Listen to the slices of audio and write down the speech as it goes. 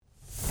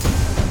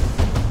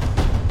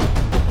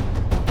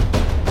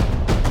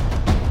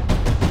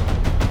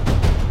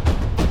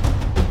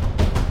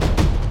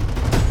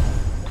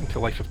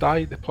Life of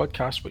Die, the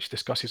podcast which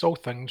discusses all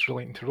things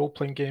relating to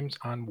role-playing games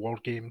and war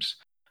games.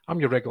 I'm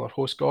your regular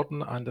host,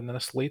 Gordon, and in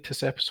this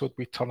latest episode,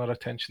 we turn our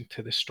attention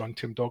to the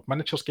Strontium Dog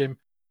miniatures game,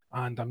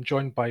 and I'm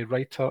joined by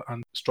writer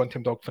and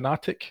Strontium Dog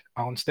fanatic,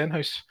 Alan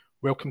Stenhouse.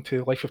 Welcome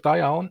to Life of Die,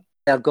 Alan.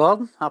 There,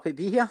 Gordon. Happy to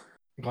be here.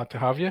 Glad to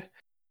have you.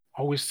 I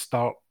always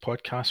start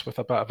podcasts with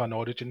a bit of an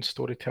origin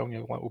story, telling you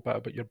a little bit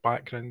about your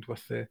background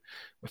with the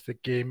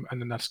game,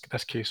 and in this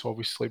case,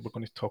 obviously, we're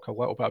going to talk a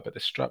little bit about the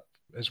strip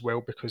as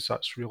well, because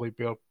that's really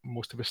where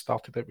most of us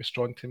started out with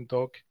Strontium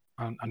Dog,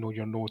 and I know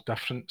you're no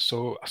different.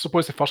 So I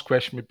suppose the first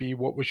question would be,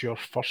 what was your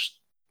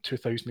first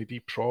 2000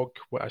 AD prog?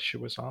 What issue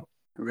was that?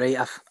 Right,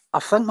 I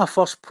think my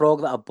first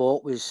prog that I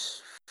bought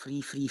was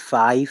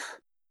 335,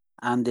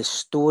 and the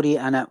story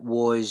in it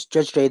was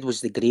Judge Dredd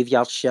was the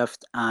Graveyard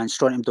Shift and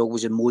Strontium Dog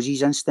was a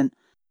Moses Instant.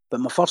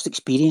 But my first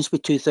experience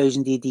with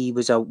 2000 AD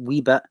was a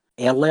wee bit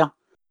earlier,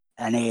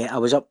 and I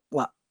was up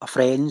with a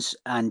friend's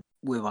and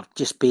we were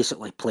just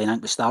basically playing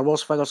out with Star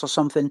Wars figures or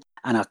something,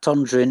 and I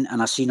turned round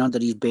and I seen under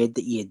his bed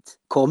that he had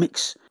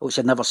comics, which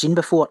I'd never seen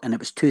before, and it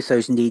was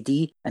 2000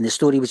 AD, and the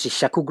story was the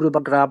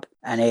Schicklgruber grab,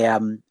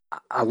 and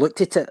I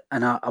looked at it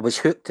and I was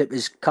hooked. It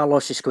was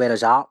Carlos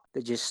Esquera's art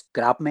that just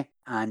grabbed me,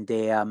 and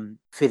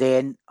for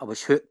then I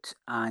was hooked,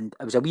 and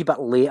it was a wee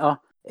bit later,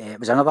 it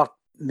was another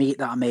mate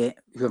that I met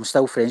who I'm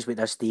still friends with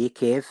this day,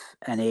 Kev,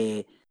 and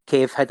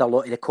Kev had a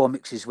lot of the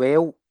comics as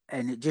well,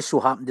 and it just so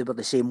happened they were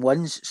the same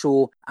ones,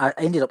 so I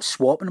ended up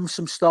swapping him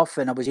some stuff,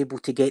 and I was able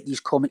to get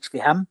these comics for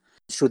him.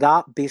 So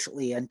that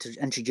basically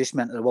introduced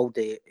me into the world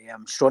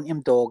of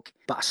Strontium Dog,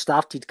 but I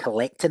started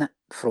collecting it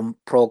from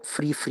prog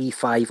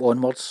 335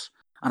 onwards,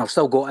 and I've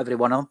still got every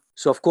one of them.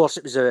 So of course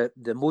it was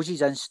the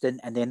Moses Instant,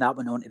 and then that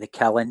went on to the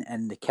Killing,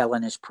 and the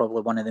Killing is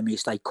probably one of the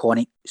most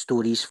iconic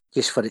stories,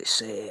 just for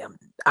its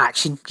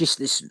action, just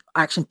this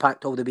action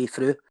packed all the way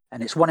through,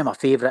 and it's one of my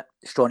favourite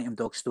Strontium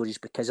Dog stories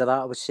because of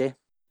that, I would say.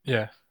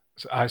 Yeah.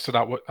 So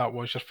that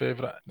was your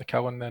favourite, the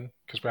Killing, then?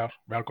 Because we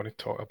are going to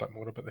talk a bit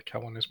more about the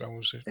Killing as well.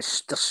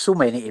 There's so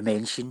many to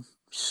mention,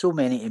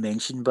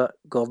 but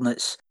Gordon,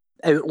 it's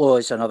Outlaw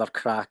is another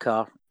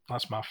cracker.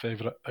 That's my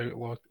favourite,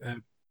 Outlaw.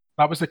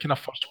 That was the kind of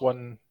first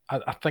one.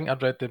 I think I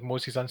read the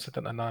Moses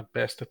Incident in the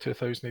Best of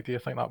 2000 AD. I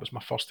think that was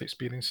my first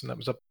experience, and it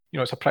was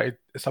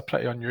it's a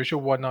pretty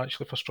unusual one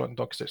actually for Strontium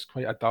Dog, because it's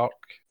quite a dark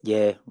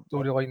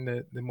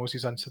storyline, the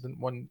Moses Incident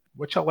one,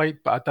 which I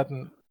liked, but I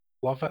didn't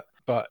love it.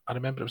 But I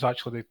remember it was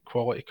actually the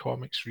Quality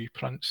Comics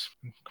reprints,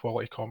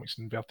 Quality Comics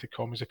inverted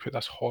commas. They put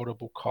this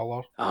horrible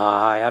colour.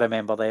 I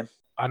remember them.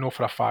 I know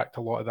for a fact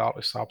a lot of the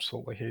artists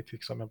absolutely hated,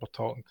 because I remember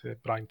talking to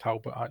Brian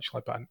Talbot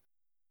actually, but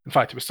in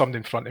fact, it was somebody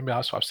in front of me.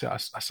 That's what I've said.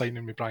 I signed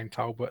in with Brian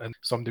Talbot, and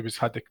somebody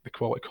had the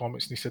Quality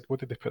Comics, and he said, "What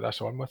did they put this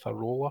on with? A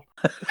roller?"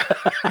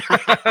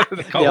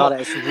 Yeah,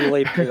 it's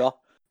really poor.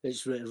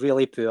 It's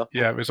really poor.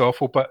 Yeah, it was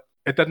awful, but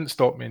it didn't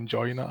stop me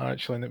enjoying it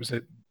actually. And it was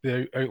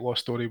the Outlaw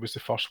story was the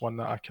first one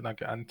that I kind of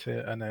got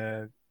into, and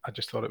I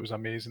just thought it was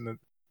amazing.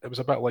 It was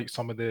a bit like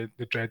some of the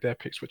Dread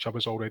epics, which I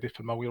was already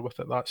familiar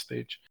with at that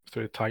stage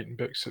through the Titan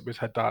books. It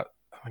had that.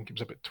 I think it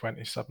was about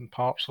 27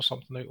 parts or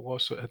something, Outlaw,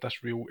 so it had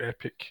this real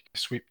epic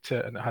sweep to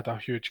it, and it had a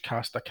huge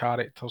cast of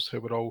characters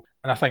who were all,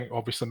 and I think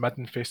obviously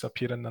Middenface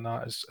appearing in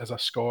that as a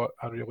Scot,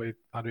 I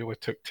really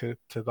took to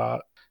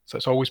that. So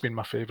it's always been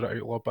my favourite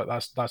Outlaw, but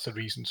that's the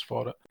reasons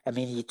for it. I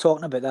mean, you're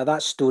talking about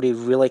that story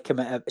really came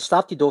out. It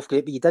started off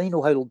great, but you didn't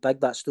know how big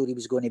that story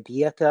was going to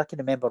be. I can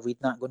remember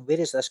reading that going, where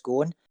is this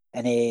going?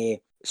 And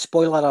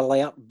spoiler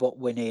alert, but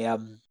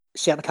when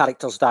certain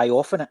characters die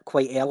off in it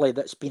quite early,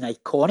 that's been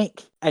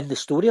iconic in the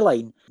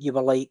storyline, you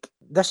were like,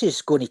 this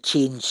is going to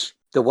change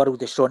the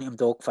world of Strontium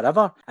Dog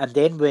forever. And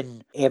then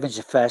when Evans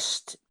the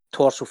Fist,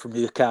 Torso from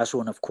Newcastle,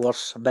 and of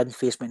course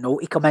Middenface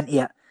McNulty come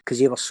into it, because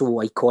they were so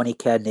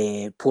iconic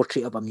in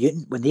Portrait of a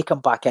Mutant, when they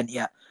come back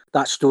into it,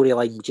 that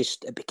storyline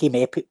it became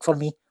epic for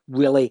me,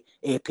 really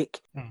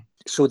epic.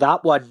 So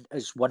that one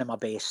is one of my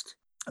best.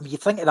 I mean, you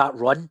think of that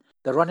run,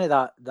 the run of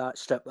that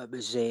strip, it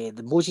was the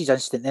Moses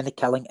Instant, then the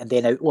Killing, and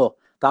then Outlaw.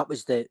 That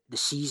was the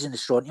season of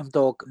Strontium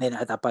Dog, and then it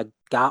had a big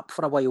gap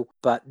for a while.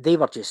 But they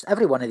were just,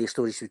 every one of these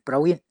stories was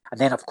brilliant. And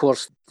then, of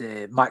course,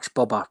 the Max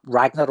Bubba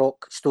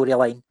Ragnarok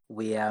storyline,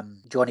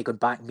 with Johnny going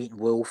back and meeting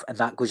Wolf, and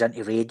that goes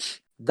into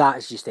Rage. That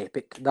is just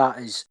epic.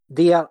 It's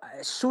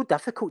so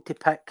difficult to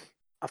pick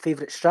a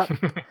favourite strip,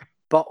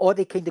 but all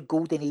the kind of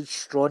Golden Age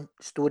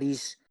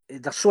stories,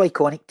 they're so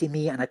iconic to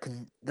me, and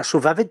they're so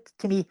vivid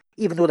to me,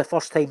 even though the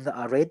first time that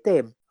I read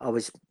them, I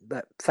was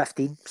about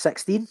 15,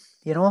 16,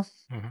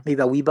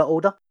 maybe a wee bit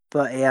older.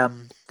 But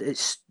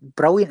it's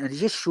brilliant, and it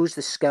just shows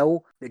the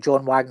skill that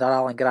John Wagner,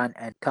 Alan Grant,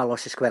 and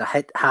Carlos Esquera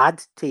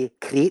had to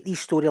create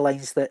these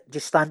storylines that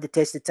just stand the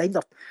test of time.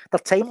 They're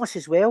timeless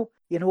as well,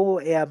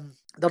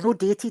 they're not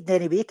dated in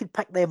any way. You can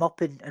pick them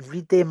up and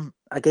read them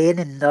again,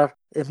 and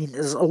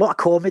there's a lot of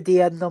comedy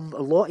in them,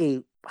 a lot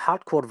of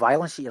hardcore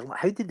violence. You're like,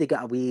 how did they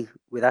get away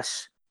with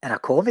this in a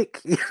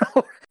comic?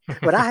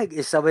 When I think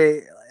of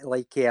somebody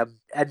like in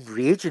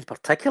Rage in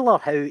particular,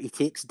 how he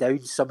takes down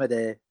some of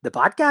the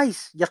bad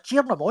guys, you're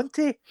cheering him on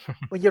to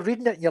when you're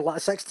reading it and you're like a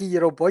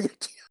 16-year-old boy,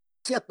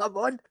 cheering them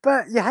on.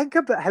 But you think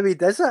about how he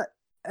does it.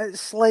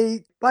 It's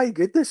like, my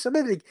goodness, I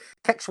mean, he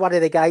kicks one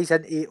of the guys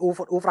into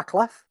over a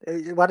cliff.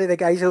 One of the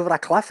guys over a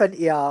cliff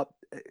into a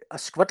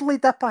squiddly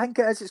dip, I think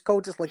it is. It's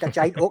called, just like a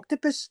giant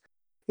octopus.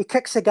 He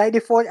kicks the guy in the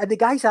foot, and the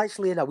guy's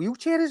actually in a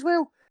wheelchair as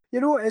well. You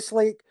know, it's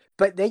like,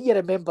 but then you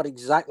remember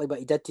exactly what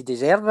he did to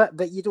deserve it,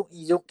 but you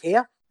don't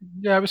care.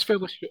 Yeah,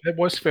 it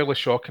was fairly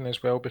shocking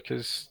as well,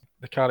 because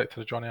the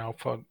character of Johnny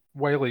Alpha,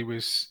 while he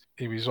was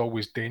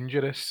always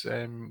dangerous,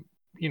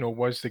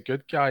 was the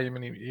good guy. I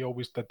mean, he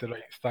always did the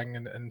right thing,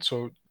 and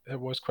so it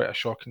was quite a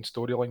shocking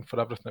storyline for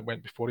everything that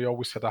went before. He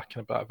always had that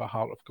kind of bit of a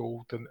heart of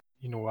gold, and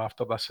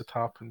after this had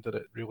happened, that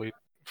it really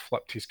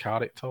flipped his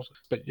character.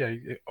 But yeah,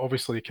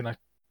 obviously he kind of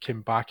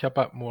came back a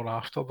bit more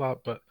after that,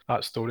 but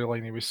that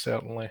storyline, he was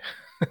certainly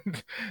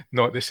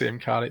not the same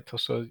character.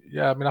 So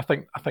yeah, I mean, I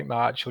think that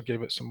actually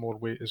gave it some more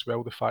weight as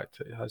well, the fact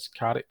that his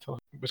character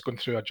was going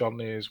through a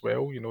journey as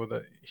well,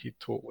 that he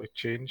totally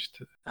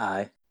changed.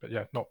 Aye. But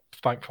yeah,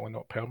 thankfully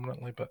not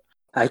permanently, but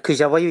because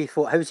you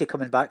thought, how's he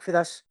coming back for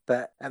this?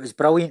 But it was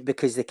brilliant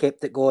because they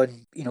kept it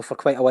going, for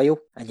quite a while,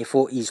 and you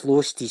thought he's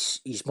lost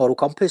his moral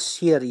compass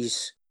here.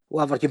 He's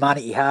whatever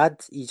humanity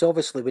had. He's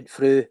obviously went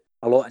through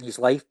a lot in his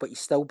life, but he's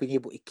still been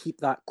able to keep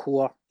that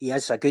core. He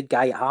is a good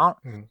guy at heart,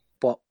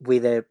 but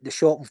with the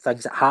shocking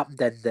things that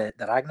happened in the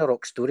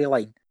Ragnarok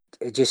storyline,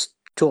 it just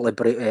totally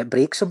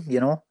breaks him,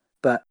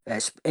 But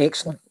it's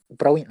excellent,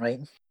 brilliant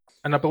writing.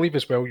 And I believe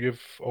as well you've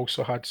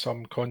also had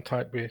some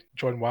contact with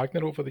John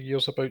Wagner over the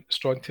years about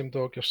Strontium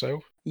Dog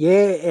yourself.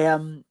 Yeah,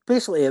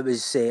 basically it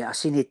was, I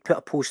seen he'd put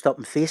a post up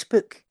on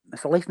Facebook.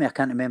 For life of me, I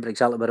can't remember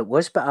exactly what it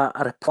was, but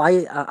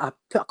I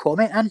put a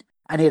comment in,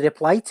 and he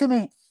replied to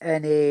me,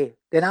 and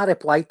then I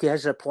replied to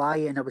his reply,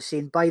 and I was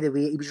saying, by the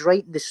way, he was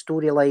writing the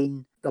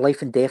storyline, The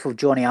Life and Death of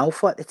Johnny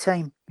Alpha at the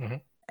time,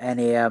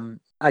 and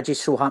I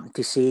just so happened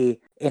to say,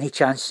 any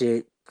chance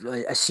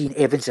I've seen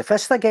Evans the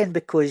Fist again,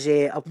 because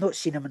I've not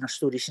seen him in a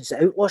story since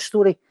the Outlaw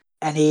story.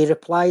 And he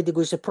replied, he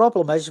goes, the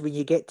problem is when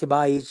you get to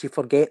my age, you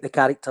forget the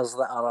characters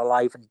that are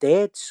alive and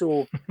dead.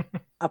 So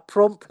I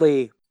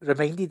promptly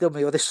reminded him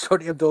of all the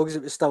Strontium Dogs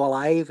that were still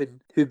alive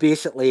and who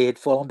basically had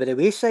fallen by the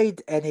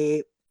wayside. And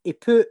he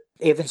put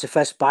Evans the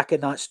Fist back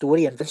in that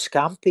story and Vince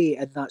Campi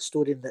in that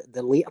story, in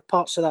the later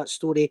parts of that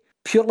story,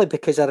 purely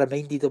because I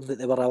reminded him that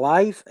they were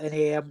alive.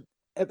 And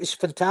it was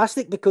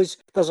fantastic because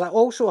there's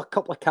also a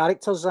couple of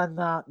characters in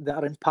that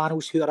are in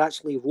panels who are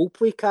actually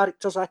roleplay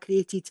characters I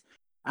created,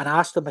 and I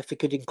asked him if he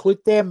could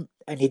include them,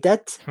 and he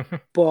did.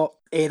 But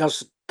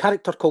there's a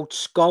character called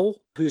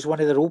Skull, who's one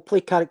of the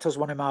roleplay characters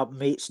one of my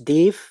mates,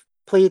 Dave,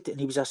 played, and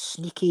he was a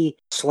sneaky,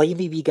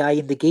 slimy wee guy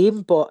in the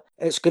game. But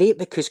it's great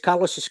because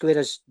Carlos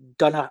Esquera's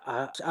done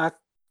I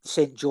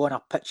sent John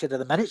a picture of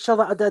the miniature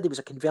that I did. It was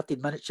a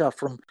converted miniature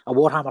from a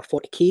Warhammer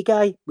 40k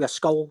guy with a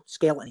skull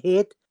skeleton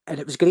head. And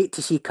it was great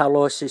to see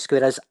Carlos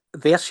Esquera's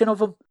version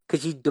of him,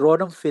 because he'd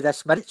drawn him for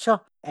this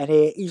miniature. And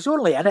he's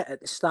only in it at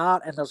the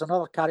start. And there's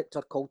another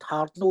character called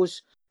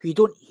Hardnose, who you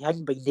don't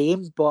hang by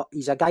name, but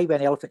he's a guy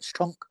with an elephant's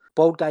trunk,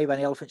 bald guy with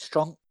an elephant's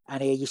trunk.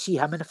 And you see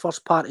him in the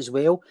first part as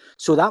well.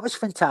 So that was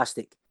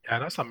fantastic. Yeah,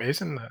 that's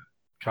amazing that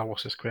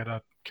Carlos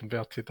Esquera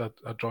converted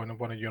a drawing of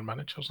one of your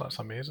miniatures. That's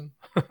amazing.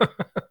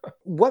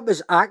 What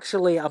was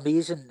actually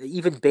amazing,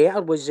 even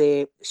better, was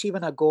see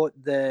when I got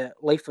the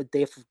Life and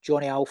Death of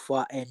Johnny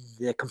Alpha in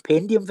the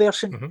compendium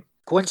version.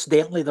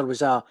 Coincidentally, there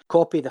was a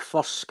copy of the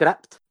first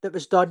script that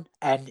was done,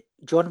 and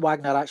John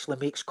Wagner actually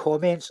makes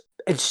comments,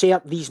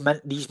 insert these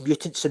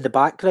mutants in the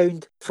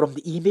background from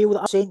the email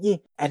that I sent you,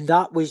 and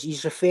that was,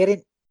 he's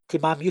referring to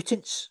my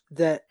mutants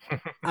that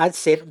I'd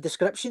sent him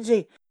descriptions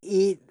of.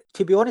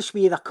 To be honest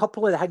with you, a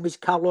couple of the things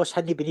Carlos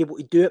hadn't been able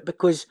to do it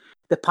because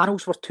the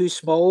panels were too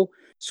small.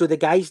 So the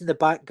guys in the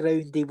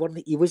background, he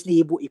wasn't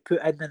able to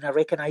put in a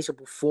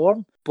recognisable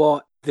form.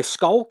 But the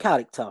Skull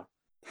character,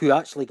 who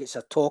actually gets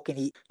a talk,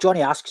 and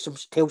Johnny asks him,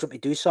 tells him to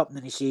do something,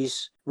 and he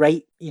says,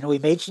 right, he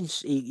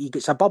mentions, he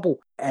gets a bubble.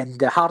 And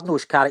the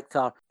Hardnose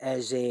character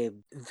is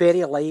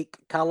very like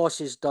Carlos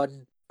has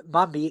done.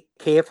 My mate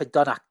Kev had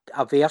done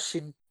a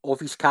version of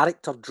his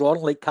character drawn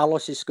like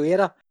Carlos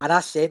Esquera, and I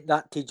sent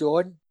that to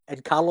John,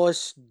 and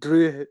Carlos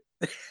drew...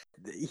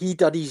 he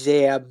done his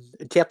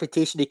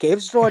interpretation of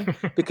Kev's drawing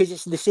because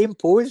it's in the same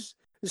pose.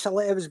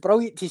 It was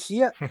brilliant to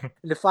see it. And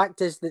the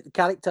fact is that the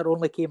character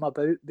only came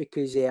about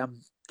because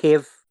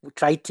Kev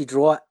tried to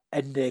draw it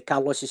in the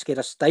Carlos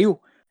Esquera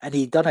style, and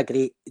he done a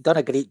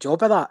great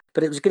job of that.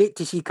 But it was great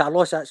to see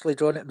Carlos actually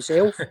drawing it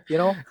himself,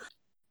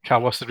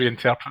 Carlos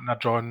reinterpreting a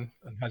drawing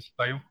in his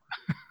style.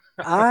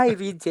 Aye,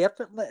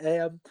 reinterpreting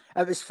it.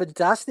 It was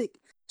fantastic.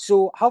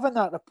 So having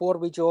that rapport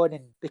with John,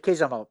 and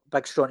because I'm a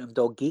big Strontium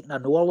Dog geek and I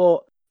know a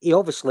lot, he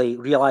obviously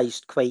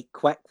realised quite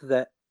quick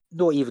that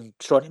not even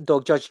Strontium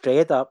Dog, Judge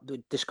Dredd, I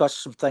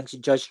discussed some things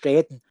in Judge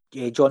Dredd,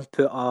 and John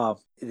put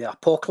the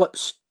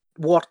Apocalypse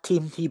War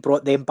team, he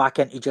brought them back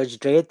into Judge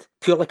Dredd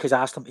purely because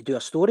I asked him to do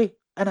a story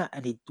in it,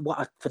 and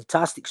what a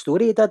fantastic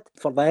story he did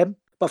for them.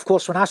 But of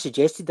course, when I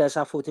suggested this,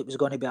 I thought it was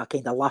going to be a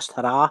kind of last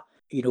hurrah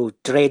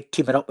Dredd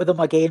teaming up with them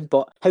again,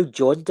 but how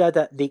John did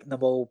it, making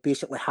them all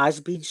basically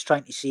has-beens,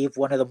 trying to save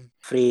one of them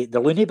from the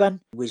loony bin,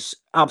 was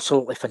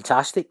absolutely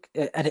fantastic.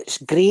 And it's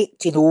great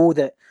to know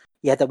that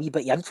he had a wee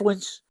bit of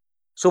influence,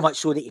 so much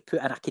so that he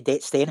put in a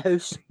Cadet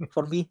Stenhouse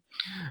for me.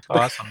 Oh,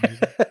 that's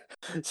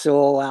amazing.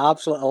 So I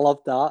absolutely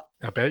loved that.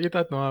 I bet you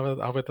did. No,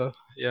 I would.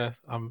 Yeah,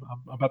 I'm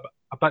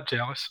a bit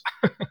jealous.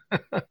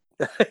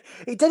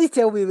 He didn't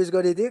tell me he was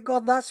going to do it,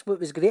 God. That's what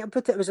was great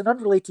about it. It was an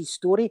unrelated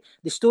story.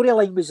 The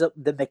storyline was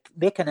the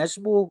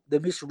Mechanismo, the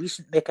most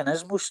recent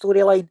Mechanismo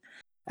storyline.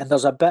 And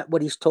there's a bit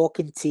where he's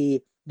talking to,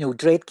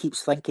 Dredd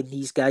keeps thinking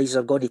these guys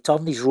are going to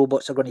turn, these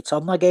robots are going to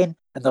turn again.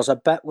 And there's a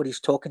bit where he's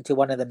talking to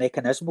one of the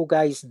Mechanismo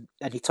guys,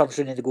 and he turns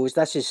around and he goes,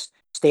 "This is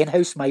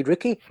Stenhouse, my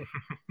rookie."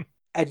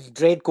 And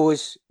Dredd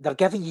goes, "They're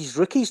giving you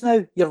rookies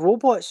now. You're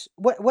robots.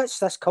 What's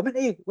this coming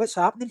to? What's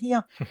happening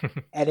here?"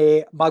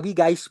 And my wee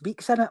guy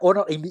speaks in it.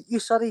 "Honour to meet you,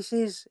 sir," he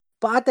says.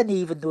 But I didn't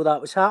even know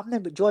that was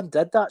happening. But John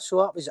did that,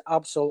 so that was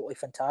absolutely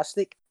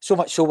fantastic. So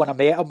much so when I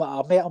met him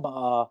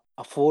at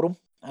a forum,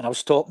 and I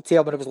was talking to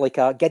him, and it was like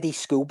a giddy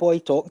schoolboy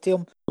talking to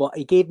him. But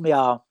he gave me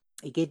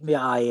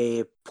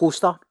a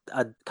poster,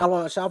 a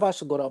colour. So I've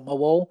actually got it on my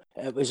wall.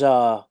 It was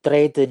a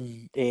Dredd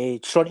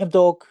and Strontium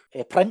Dog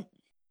print.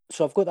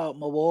 So I've got that on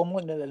my wall. I'm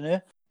looking at it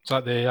now. Is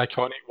that the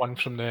iconic one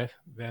from the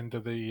end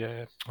of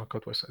the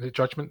what's it? The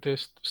Judgment Day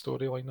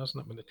storyline, isn't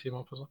it? When they team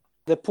up, is it?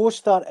 The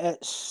poster,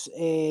 it's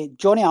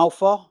Johnny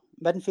Alpha,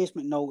 Middenface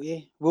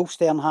McNulty, Wolf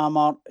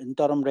Sternhammer, and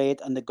Durham Red,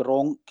 and the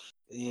Gronk,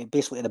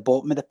 basically at the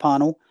bottom of the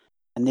panel.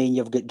 And then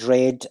you've got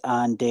Dredd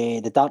and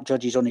the Dark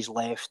Judges on his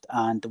left,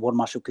 and the War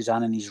Marshal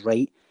Kazan on his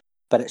right.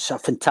 But it's a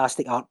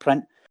fantastic art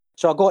print.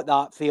 So I got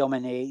that for him,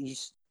 and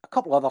he's a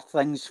couple other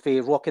things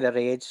for Rock of the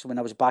Reds when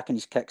I was backing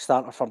his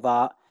Kickstarter for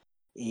that.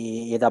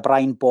 He had a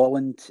Brian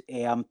Bolland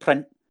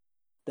print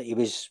that he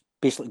was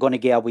basically going to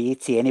give away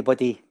to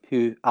anybody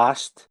who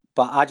asked.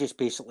 But I just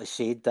basically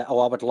said that, I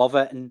would love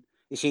it. And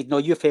he said, "No,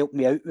 you've helped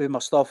me out with my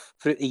stuff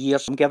throughout the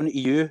years. I'm giving it to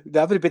you."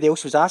 Everybody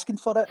else was asking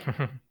for it,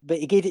 but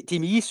he gave it to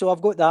me, so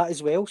I've got that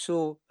as well.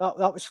 So that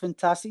was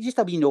fantastic. Just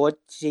a wee nod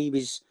to say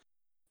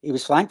he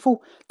was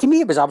thankful. To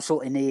me, it was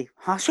absolutely no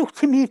hassle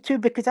to me too,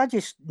 because I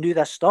just knew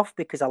this stuff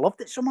because I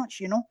loved it so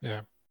much,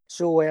 Yeah.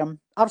 So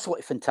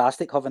absolutely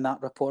fantastic having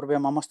that rapport with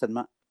him, I must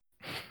admit.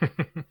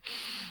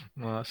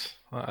 No,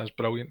 that is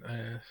brilliant.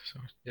 So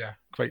yeah,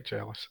 quite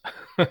jealous.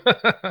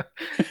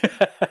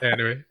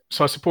 Anyway,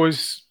 so I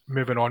suppose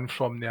moving on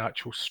from the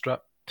actual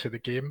strip to the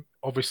game,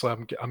 obviously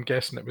I'm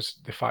guessing it was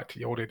the fact that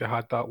you already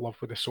had that love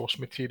with the source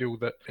material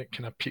that it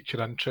kind of piqued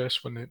your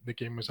interest when the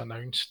game was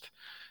announced.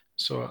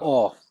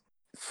 So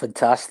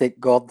fantastic,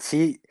 God.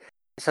 See,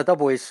 it's a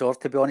double-edged sword,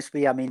 to be honest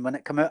with you. I mean, when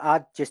it came out,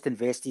 I just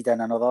invested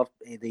in another,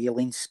 the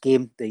Aliens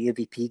game, the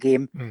AVP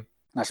game, and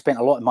I spent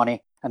a lot of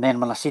money. And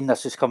then when I seen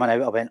this was coming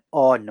out, I went,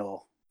 "Oh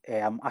no,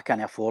 I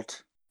can't afford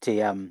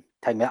to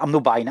take me. I'm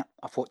not buying it."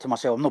 I thought to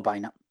myself, "I'm not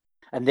buying it."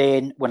 And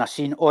then when I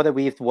seen all the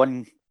Wave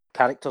 1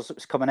 characters that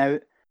was coming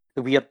out,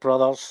 the Weird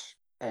Brothers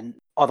and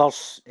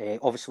others,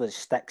 obviously the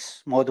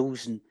Styx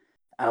models, and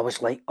I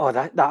was like, "Oh,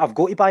 that I've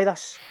got to buy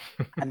this."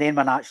 And then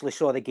when I actually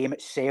saw the game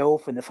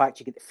itself and the fact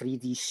you get the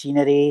 3D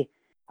scenery,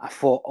 I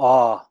thought,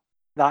 "Oh,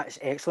 that is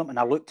excellent." And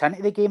I looked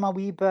into the game a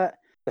wee bit.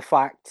 The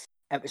fact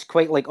it was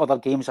quite like other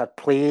games I'd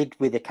played,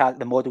 with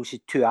the models had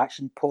 2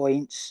 action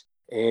points.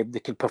 They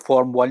could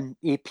perform 1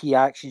 AP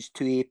actions,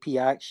 2 AP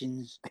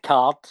actions. The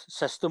card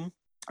system,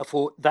 I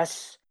thought,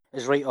 this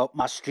is right up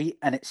my street,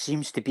 and it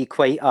seems to be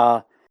quite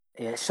a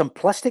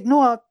simplistic. No,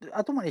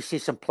 I don't want to say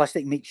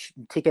simplistic,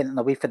 taking it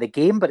away for the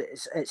game, but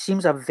it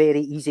seems a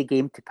very easy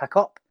game to pick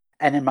up.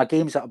 And in my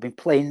games that I've been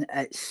playing,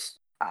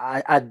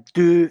 I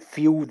do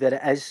feel that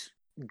it is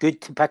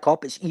good to pick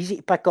up. It's easy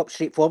to pick up,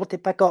 straightforward to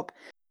pick up,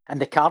 and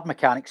the card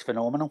mechanic's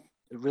phenomenal.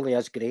 It really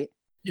is great.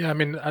 Yeah, I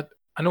mean,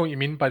 I know what you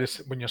mean by this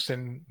when you're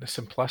saying the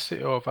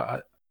simplicity of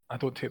it. I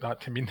don't take that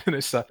to mean that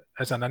it's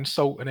as an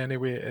insult in any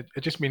way.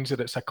 It just means that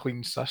it's a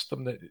clean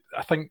system. That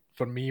I think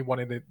for me, one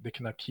of the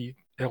kind of key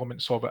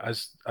elements of it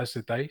is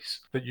the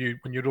dice. That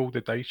when you roll the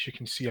dice, you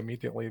can see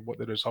immediately what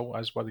the result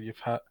is, whether you've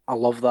hit. I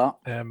love that.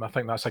 I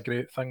think that's a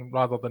great thing,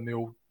 rather than the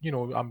old.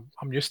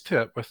 I'm used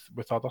to it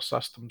with other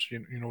systems.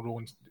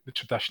 Rolling the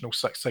traditional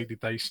 6-sided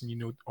dice,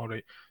 and all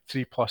right,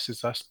 3+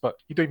 is this, but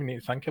you don't even need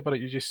to think about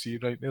it. You just see,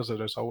 right, there's a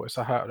result. It's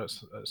a hit or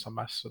it's a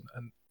miss,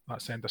 and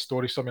that's the end of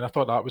story. So I mean, I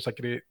thought that was a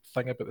great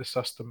thing about the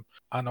system,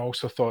 and I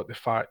also thought the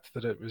fact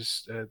that it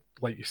was,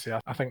 like you say,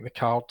 I think the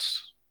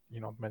cards. I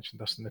mentioned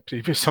this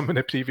in some of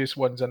the previous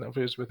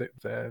interviews with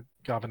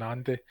Gavin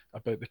Andy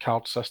about the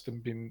card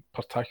system being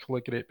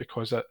particularly great,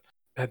 because it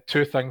had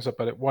 2 things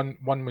about it.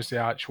 One was the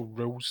actual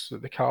rules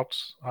that the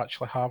cards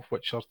actually have,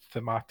 which are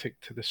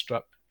thematic to the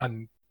strip,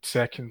 and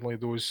secondly,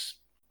 those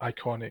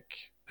iconic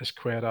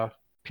Esquerra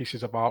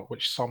pieces of art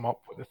which sum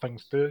up what the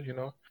things do.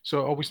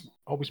 So it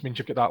always means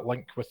you've got that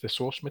link with the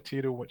source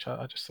material, which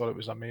I just thought it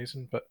was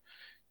amazing. But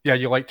yeah,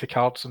 you like the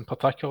cards in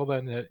particular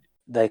then?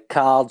 The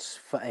cards,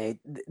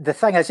 the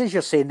thing is, as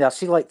you're saying there, I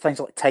see like things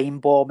like Time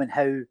Bomb and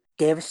how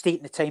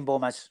devastating the Time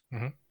Bomb is.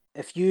 Mm-hmm.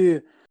 If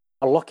you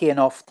are lucky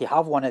enough to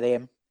have one of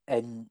them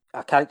and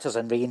a character's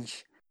in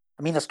range.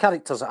 I mean, there's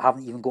characters that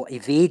haven't even got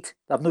evade.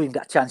 They've not even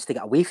got a chance to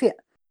get away from it.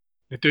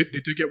 They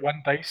do get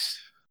one dice.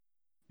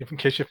 If in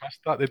case you've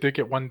missed that, they do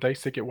get one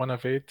dice. They get one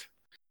evade.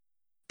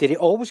 Did he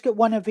always get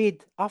one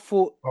evade? I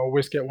thought...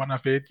 Always get one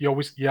evade.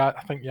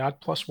 I think you add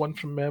 +1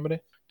 from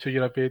memory to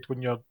your evade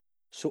when you're...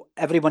 So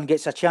everyone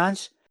gets a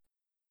chance?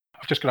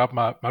 I've just grabbed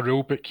my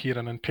rule book here,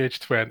 and on page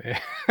 20,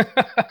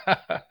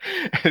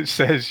 it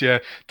says,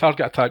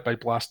 target attack by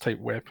blast type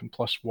weapon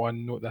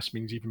 +1. Note this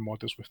means even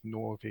models with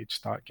no evade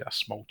stat get a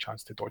small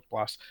chance to dodge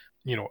blast.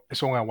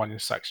 It's only a 1 in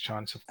 6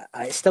 chance of...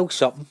 It's still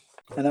something.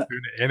 Doing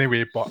it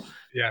anyway, but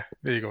yeah,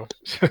 there you go.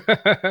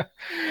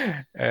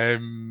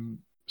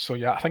 So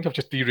yeah, I think I've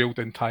just derailed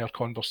the entire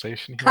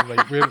conversation here.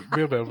 Right,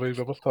 where were we?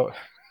 We were talking.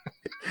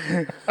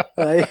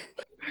 Right.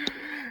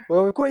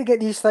 Well, we've got to get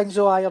these things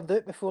all ironed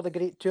out before the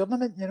great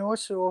tournament,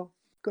 so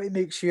got to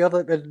make sure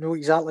that we know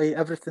exactly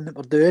everything that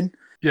we're doing.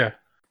 Yeah.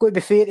 Got to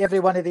be fair to every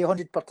one of the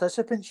 100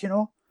 participants,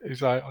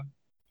 Exactly.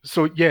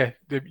 So yeah,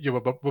 we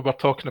were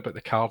talking about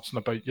the cards and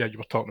about you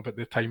were talking about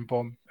the time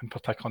bomb, in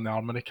particular on the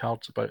armory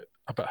cards, about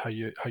how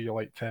you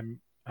liked them.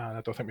 And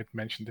I don't think we'd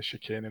mentioned the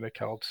chicanery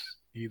cards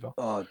either.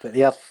 Oh, but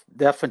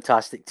they're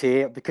fantastic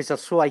too, because they're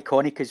so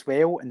iconic as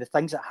well, and the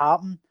things that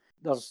happen.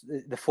 There's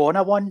the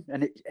fauna one,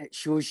 and it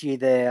shows you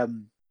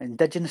the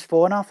indigenous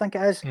fauna, I think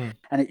it is,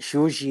 and it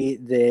shows you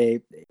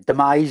the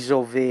demise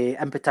of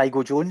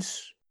Impetigo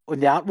Jones on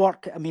the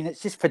artwork. I mean,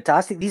 it's just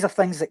fantastic. These are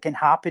things that can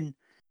happen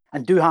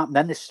and do happen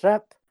in the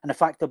strip, and the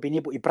fact they've been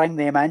able to bring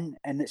them in,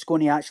 and it's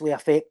going to actually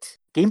affect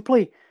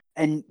gameplay.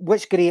 And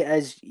what's great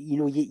is,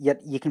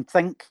 you can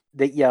think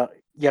that you're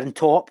on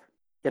top,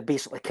 you're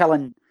basically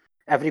killing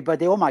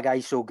everybody. Oh, my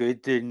guy's so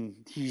good, and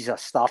he's a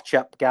star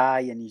chip guy,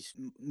 and he's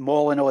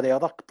mauling all the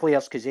other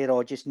players because they're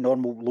all just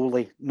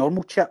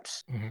normal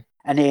chips. Mm-hmm.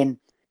 And then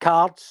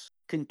cards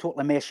can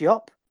totally mess you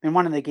up. In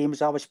one of the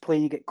games I was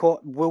playing, you get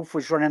caught. Wolf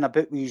was running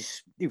about.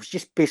 He was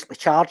just basically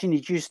charging.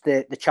 He'd used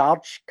the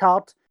charge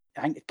card.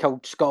 I think it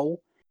killed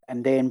Skull,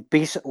 and then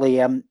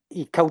basically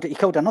he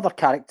killed another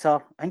character.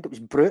 I think it was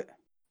Brute.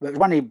 It was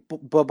one of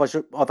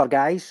Bubba's other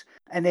guys.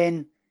 And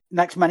then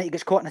next minute he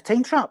gets caught in a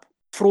time trap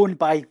thrown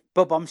by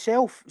Bubba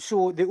himself.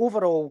 So the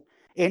overall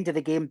end of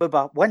the game,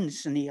 Bubba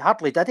wins, and he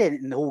hardly did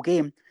anything in the whole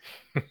game.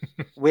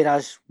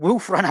 Whereas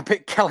Wolf ran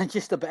about killing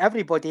just about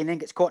everybody and then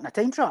gets caught in a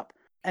time trap.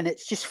 And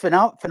it's just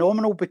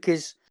phenomenal,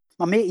 because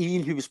my mate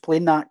Ian, who was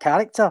playing that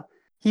character,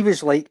 he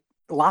was like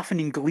laughing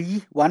in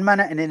glee 1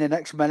 minute, and then the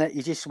next minute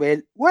he just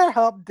went, "What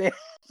happened there?"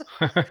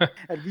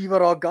 And we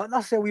were all gutting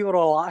ourselves. We were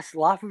all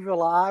laughing. We were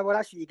like, "Well,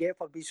 that's what you get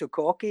for being so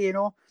cocky,"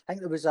 I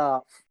think there was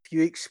a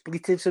few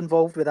expletives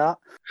involved with that.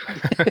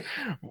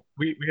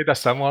 we had a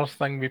similar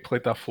thing. We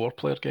played a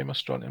 4-player game of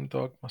Strontium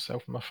Dog,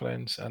 myself and my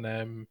friends,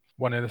 and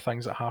one of the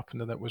things that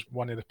happened, and it was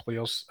one of the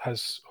players,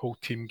 his whole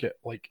team get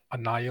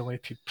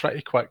annihilated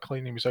pretty quickly,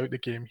 and he was out the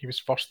game. He was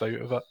first out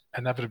of it,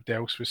 and everybody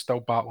else was still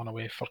battling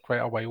away for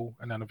quite a while,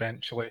 and then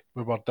eventually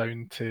we were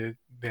down to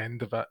the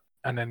end of it,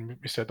 and then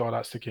we said, "Oh,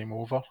 that's the game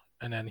over."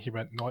 And then he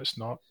went, "No, it's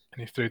not."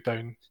 And he threw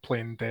down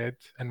playing dead,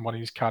 and one of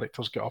his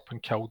characters got up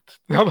and killed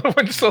the other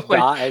one. So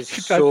that is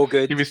so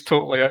good. He was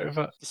totally out of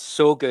it.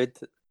 So good.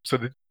 So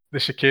the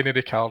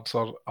chicanery cards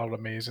are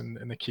amazing,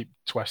 and they keep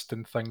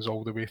twisting things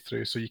all the way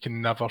through, so you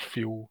can never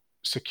feel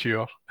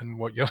secure in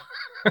what you're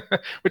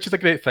which is a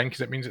great thing,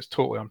 because it means it's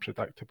totally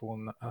unpredictable.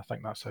 And I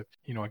think that's a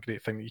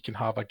great thing, that you can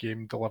have a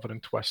game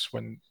delivering twists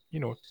when,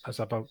 as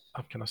I've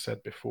kind of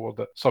said before,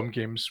 that some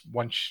games,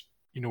 once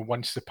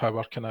the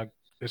power kind of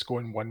is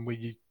going one way,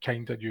 you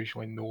kind of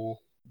usually know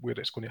how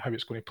it's going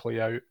to play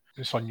out.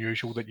 It's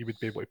unusual that you would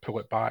be able to pull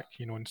it back,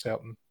 in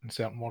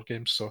certain war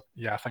games. So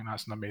yeah, I think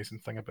that's an amazing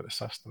thing about the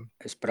system.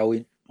 It's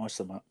brilliant, most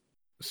of that.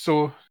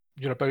 So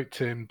you're about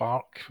to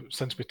embark.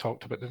 Since we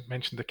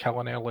mentioned the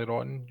killing earlier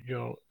on,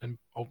 you're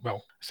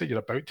about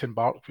to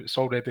embark. It's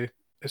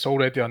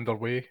already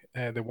underway.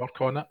 The work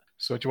on it.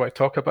 So do you want to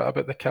talk a bit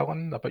about the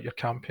killing, about your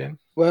campaign?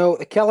 Well,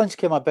 the killings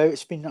came about.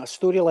 It's been a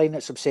storyline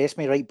that's obsessed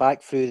me right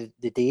back through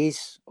the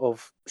days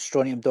of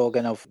Strontium Dog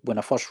and when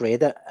I first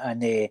read it.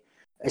 And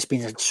it's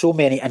been so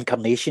many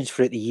incarnations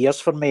throughout the years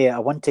for me. I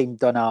one time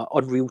done a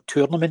Unreal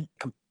Tournament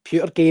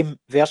computer game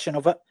version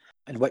of it,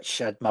 in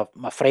which I had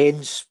my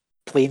friends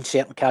playing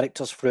certain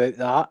characters throughout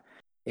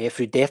that,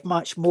 through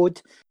deathmatch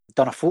mode.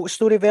 Done a photo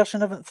story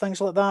version of it, things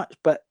like that.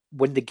 But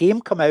when the game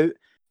came out,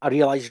 I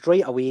realised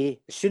right away,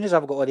 as soon as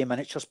I've got all the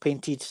miniatures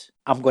painted,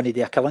 I'm going to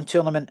do a killing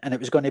tournament, and it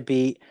was going to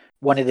be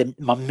one of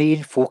my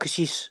main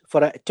focuses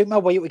for it. It took me a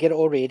while to get it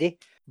all ready,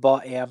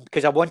 but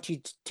because I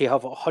wanted to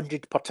have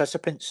 100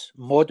 participants,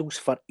 models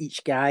for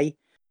each guy,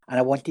 and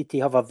I wanted to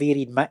have a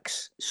varied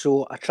mix.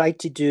 So I tried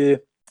to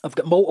I've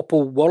got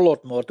multiple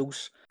Warlord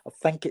models. I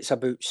think it's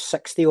about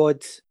 60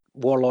 odd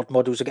Warlord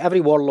models. I've got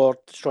every Warlord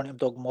Strontium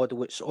Dog model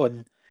that's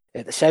on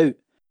that's out.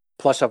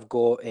 Plus, I've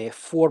got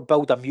 4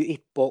 Build a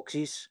Mutie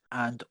boxes,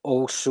 and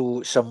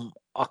also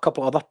a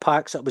couple other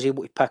packs that I was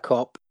able to pick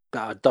up.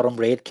 Got a Durham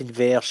Red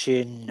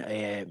conversion,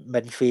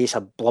 Middenface,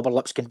 a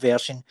Blubberlips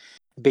conversion.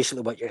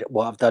 Basically,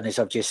 what I've done is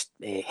I've just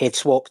head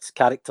swapped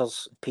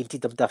characters,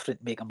 painted them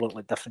different, make them look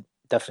like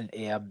different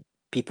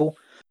people,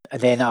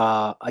 and then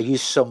I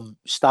used some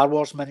Star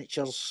Wars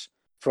miniatures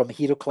from a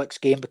HeroClix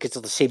game because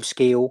they're the same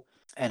scale,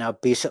 and I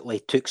basically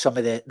took some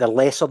of the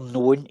lesser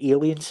known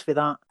aliens for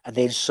that, and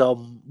then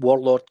some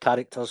Warlord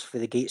characters for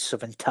the Gates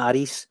of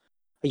Antares.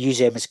 I use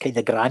them as kind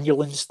of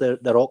granulins, the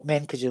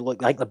Rockmen, because you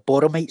look like the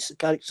Boromites, the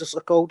characters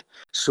are called.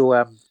 So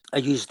I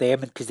use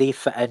them because they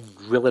fit in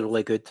really,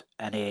 really good.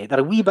 And they're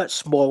a wee bit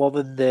smaller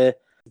than the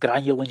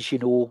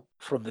granulins,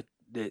 from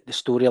the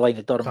storyline,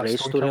 the Durham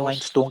Race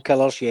storyline,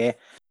 Stonekillers,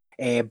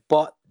 yeah.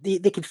 But they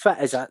can fit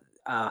as a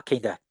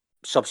kind of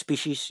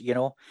subspecies,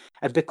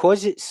 And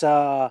because it's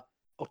a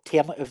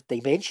alternative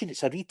dimension,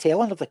 it's a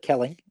retelling of the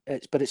killing,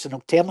 but it's an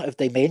alternative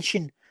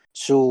dimension.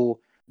 So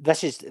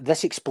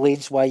this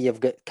explains why you've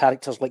got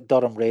characters like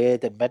Durham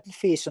Red and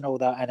Middenface and all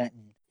that in it.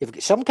 And you've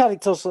got some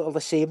characters that are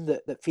the same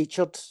that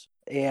featured,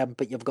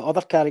 but you've got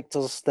other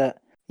characters that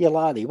they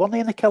weren't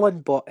in the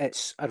killing, but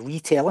it's a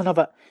retelling of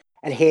it.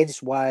 And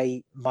hence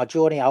why my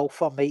Johnny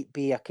Alpha might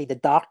be a kind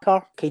of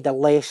darker, kind of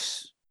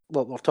less.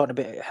 Well, we're talking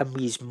about him,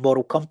 his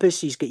moral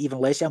compass. He's got even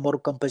less of a moral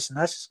compass than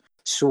this.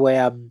 So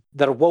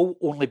there will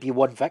only be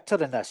one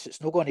victor in this.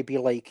 It's not going to be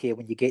like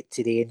when you get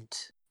to the end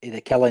of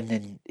the killing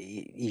and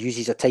he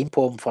uses a time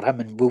bomb for him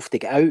and Wolf to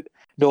get out.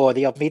 No,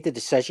 they have made the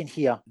decision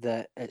here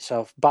that it's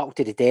a battle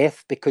to the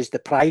death because the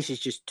prize is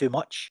just too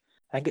much.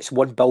 I think it's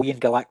 1 billion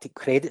galactic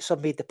credits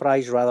have made the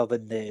prize rather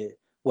than the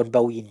 1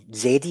 billion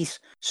Zeddies.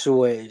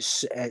 So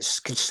it's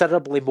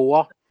considerably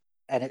more.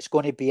 And it's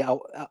going to be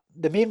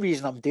the main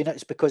reason I'm doing it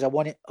is because I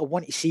want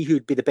to see who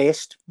would be the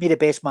best, me the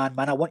best man.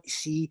 I want to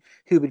see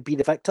who would be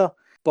the victor.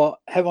 But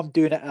how I'm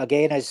doing it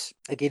again is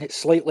it's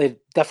slightly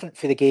different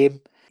for the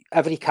game.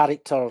 Every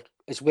character,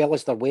 as well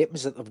as their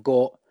weapons that they've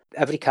got,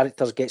 every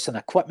character gets an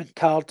equipment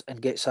card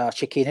and gets a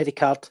chicanery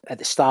card at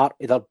the start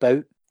of their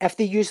bout. If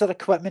they use their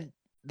equipment,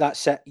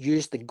 that's it,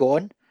 used and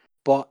gone.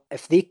 But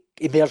if they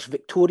emerge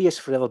victorious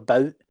for their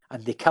bout,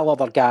 and they kill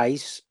other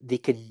guys, they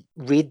can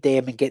raid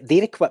them and get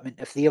their equipment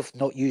if they have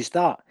not used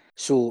that.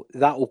 So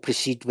that will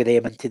proceed with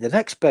them into the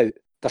next bout.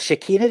 Their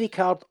chicanery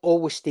card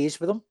always stays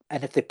with them,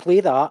 and if they play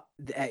that,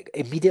 it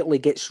immediately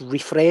gets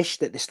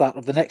refreshed at the start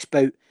of the next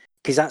bout,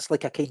 because that's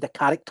like a kind of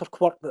character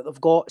quirk that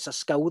they've got. It's a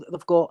skill that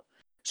they've got.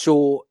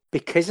 So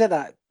because of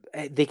that,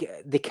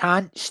 they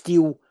can't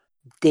steal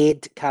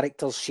dead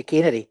characters'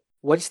 chicanery.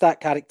 Once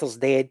that character's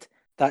dead,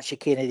 that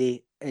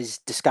chicanery is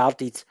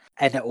discarded,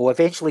 and it will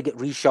eventually get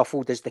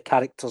reshuffled as the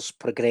characters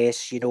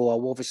progress.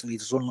 Obviously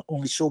there's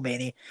only so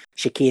many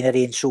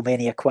chicanery and so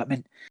many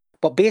equipment.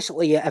 But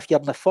basically, if you're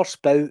in the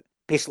first bout,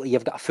 basically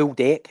you've got a full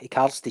deck of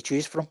cards to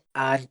choose from.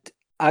 And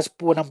as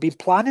when I've been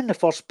planning the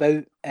first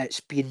bout,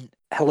 it's been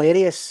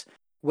hilarious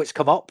what's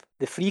come up.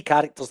 The 3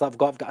 characters that I've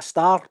got a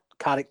star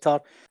character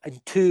and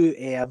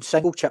 2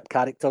 single chip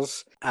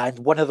characters, and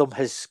one of them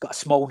has got a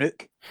small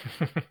nuke.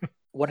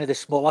 One of the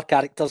smaller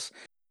characters.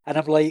 And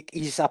I'm like,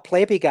 he's a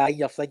plebby guy.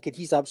 You're thinking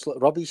he's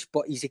absolute rubbish,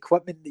 but his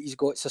equipment that he's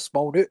got is a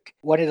small nuke.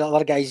 One of the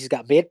other guys has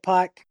got a med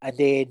pack, and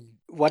then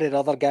one of the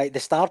other guy,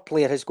 the star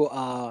player, has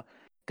got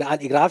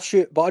anti-grav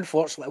shoot. But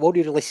unfortunately, it won't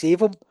really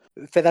save him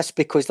for this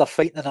because they're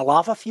fighting in a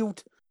lava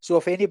field. So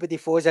if anybody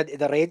falls into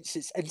the rents,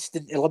 it's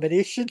instant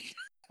elimination.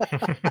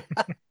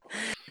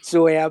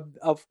 So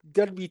I've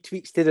done wee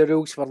tweaks to the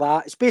rules for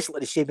that. It's basically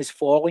the same as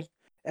falling.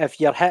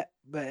 If you're hit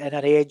in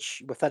an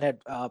edge within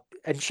an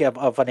inch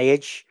of an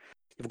edge,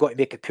 you've got to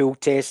make a pull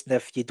test, and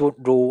if you don't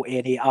roll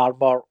any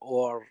armour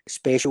or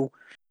special,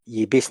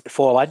 you basically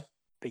fall in,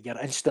 but you're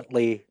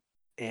instantly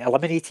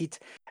eliminated.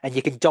 And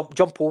you can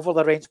jump over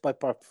the rents by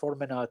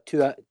performing a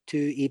 2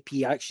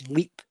 AP action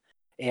leap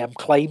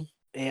climb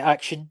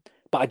action.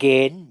 But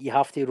again, you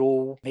have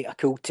to make a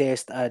cool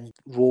test and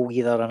roll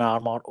either an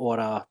armour or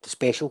a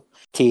special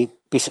to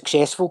be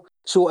successful.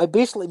 So it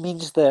basically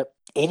means that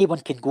anyone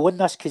can go in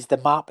this because the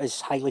map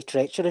is highly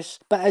treacherous.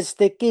 But as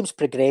the games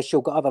progress,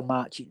 you'll get other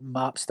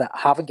maps that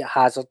haven't got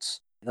hazards.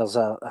 There's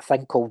a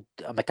thing called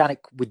a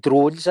mechanic with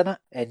drones in it,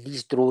 and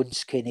these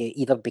drones can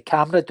either be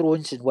camera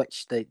drones in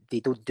which they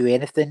don't do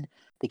anything.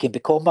 They can be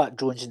combat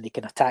drones and they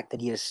can attack the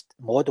nearest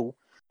model.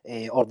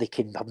 Or they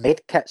can have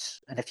med kits,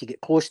 and if you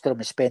get close to them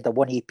and spend a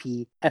 1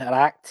 AP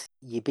interact,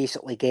 you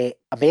basically get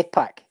a med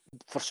pack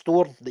for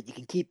store that you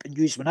can keep and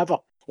use whenever.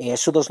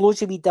 So there's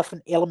loads of wee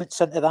different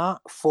elements into that,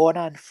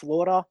 fauna and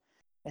flora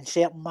in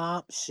certain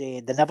maps.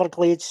 The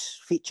Neverglades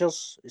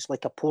features, it's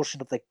like a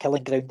portion of the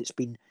killing ground that's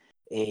been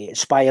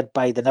inspired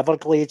by the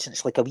Neverglades, and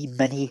it's like a wee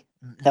mini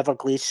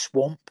Neverglades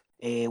swamp,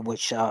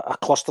 which a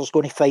cluster's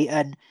going to fight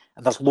in,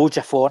 and there's loads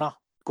of fauna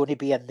going to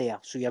be in there.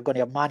 So you're going to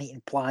have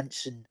man-eating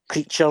plants and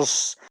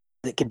creatures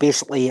that can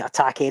basically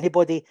attack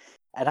anybody.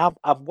 And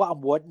what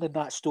I'm wanting in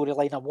that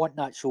storyline, I'm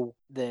wanting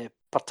the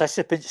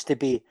participants to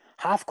be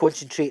half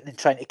concentrating and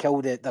trying to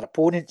kill their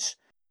opponents,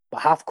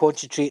 but half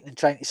concentrating and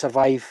trying to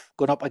survive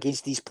going up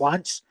against these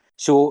plants.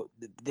 So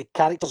the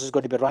characters is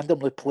going to be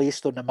randomly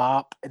placed on the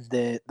map, and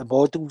the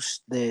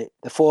models, the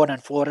fauna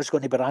and flora is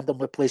going to be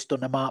randomly placed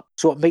on the map.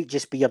 So it might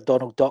just be your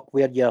Donald Duck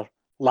where you're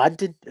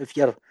landing. If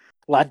you're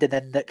landing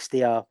in next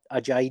to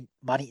a giant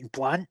man-eating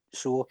plant.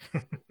 So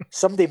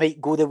somebody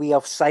might go the way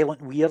of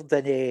Silent Weird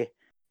in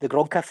the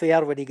Gronk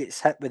affair when he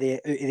gets hit with out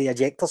of the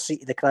ejector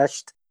seat of the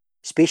crashed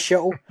space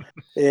shuttle,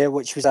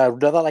 which was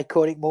another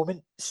iconic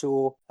moment.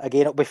 So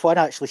again, it'll be fun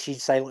actually seeing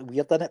Silent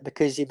Weird in it,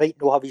 because he might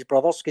not have his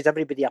brothers, because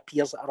everybody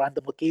appears at a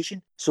random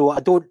location. So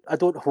I don't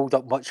hold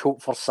up much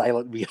hope for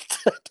Silent Weird.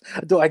 I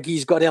don't think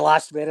he's going to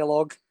last very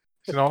long.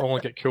 Does he not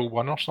only get killed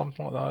one or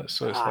something like that?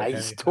 So it's like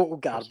he's total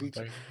garbage.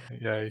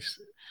 Yeah,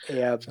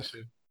 it's a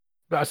shame.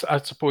 But I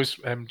suppose,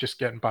 just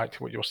getting back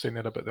to what you were saying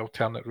there about the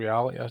alternate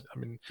reality, I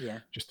mean,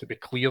 just to be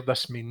clear,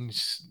 this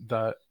means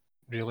that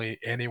really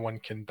anyone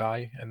can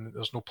die, and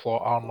there's no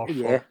plot armor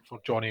for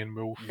Johnny and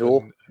Wolf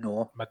and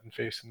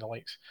Middenface and the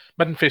likes.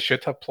 Middenface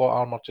should have plot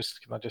armor.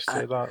 Can I just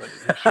say that?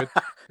 It should.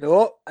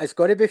 No, it's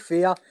got to be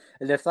fair.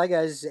 And the thing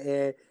is,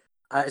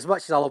 as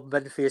much as I love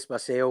Middenface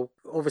myself,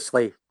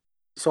 obviously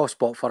soft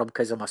spot for him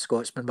because I'm a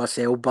Scotsman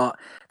myself, but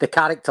the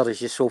character is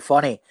just so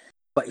funny.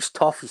 But he's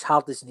tough, he's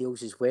hard as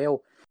nails as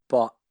well.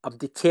 But I'm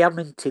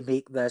determined to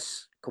make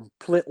this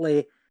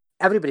completely...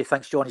 Everybody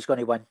thinks Johnny's going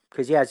to win,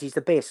 because he's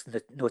the best in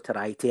the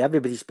notoriety.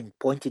 Everybody's been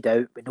pointed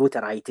out with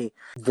notoriety.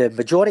 The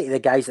majority of the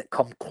guys that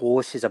come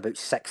close is about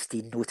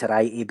 16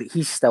 notoriety, but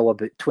he's still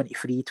about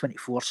 23,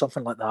 24,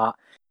 something like that.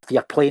 If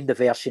you're playing the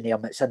version of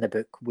him that's in the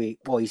book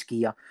with Boys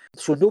Gear.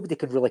 So nobody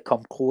can really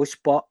come close.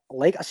 But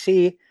like I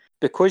say,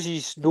 because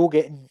he's not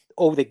getting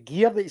all the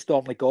gear that he's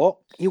normally got,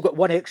 you'll get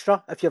one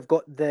extra. If you've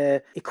got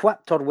the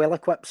equipped or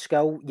well-equipped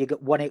skill, you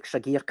get one extra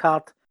gear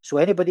card. So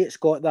anybody that's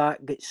got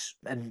that gets,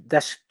 in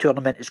this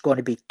tournament, it's going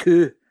to be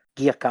 2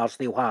 gear cards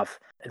they'll have,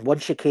 and 1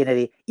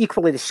 chicanery.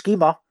 Equally, the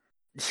schemer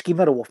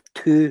will have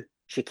 2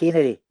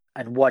 chicanery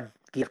and 1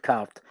 gear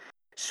card.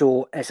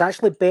 So it's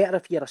actually better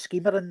if you're a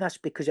schemer in this,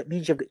 because it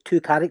means you've got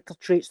 2 character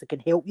traits that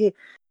can help you.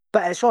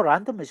 But it's all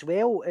random as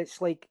well.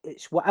 It's like,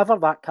 it's whatever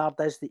that card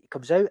is that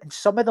comes out. And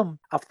some of them,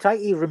 I've tried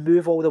to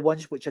remove all the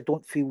ones which I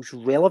don't feel is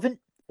relevant,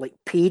 like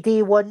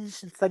payday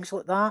ones and things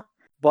like that.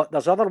 But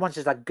there's other ones.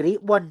 There's a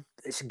great one.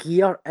 It's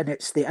gear, and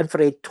it's the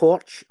infrared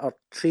torch or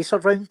tracer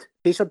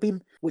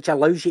beam, which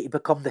allows you to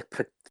become the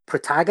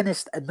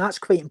protagonist. And that's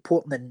quite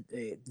important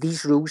in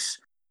these rules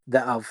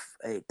that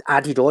I've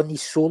added on,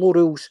 these solo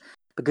rules.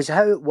 Because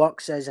how it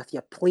works is, if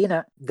you're playing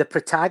it, the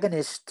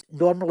protagonist,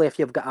 normally if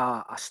you've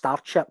got a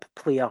Starship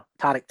player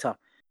character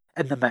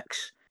in the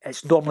mix,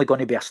 it's normally going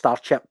to be a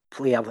Starship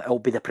player that will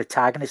be the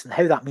protagonist. And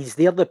how that means,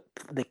 they're the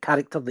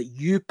character that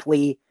you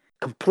play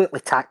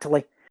completely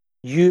tactily.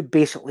 You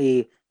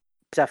basically,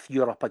 as if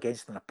you're up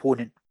against an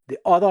opponent. The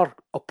other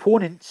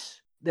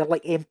opponents, they're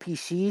like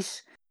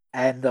NPCs,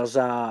 and there's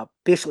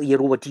basically you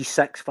roll a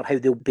d6 for how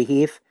they'll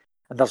behave.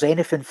 And there's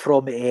anything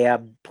from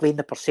playing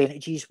the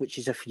percentages, which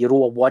is if you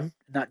roll a 1 in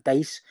that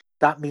dice,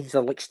 that means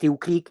they're like Steel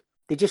Krieg.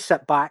 They just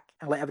sit back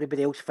and let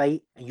everybody else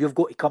fight, and you've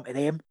got to come to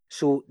them.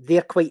 So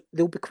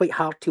they'll be quite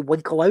hard to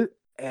winkle out.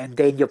 And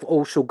then you've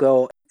also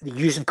got the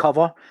using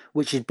cover,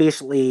 which is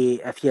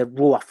basically if you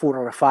roll a 4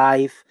 or a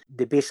 5,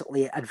 they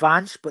basically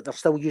advance, but they're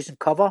still using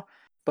cover.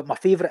 But my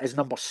favourite is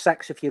number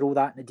 6. If you roll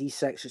that in the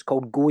D6, it's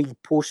called Going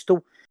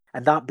Postal,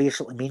 and that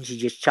basically means you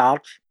just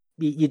charge.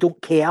 You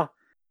don't care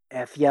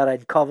if you're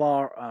in cover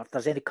or if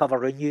there's any cover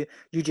around you.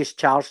 You just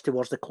charge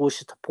towards the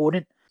closest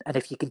opponent. And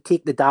if you can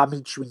take the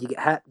damage when you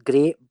get hit,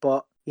 great.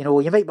 But,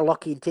 you might be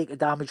lucky and take the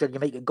damage, or you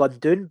might get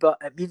gunned down. But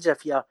it means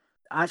if you're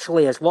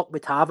actually, as luck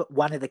would have it,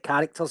 one of the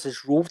characters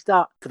has rolled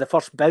that for the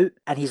first bout,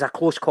 and he's a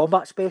close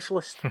combat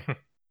specialist.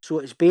 So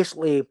it's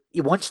basically,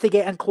 he wants to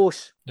get in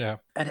close. Yeah.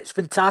 And it's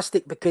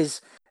fantastic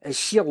because it's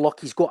sheer luck.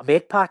 He's got a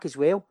med pack as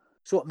well.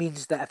 So it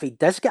means that if he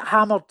does get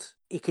hammered,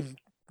 he can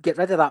get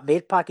rid of that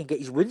med pack and get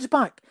his wounds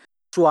back.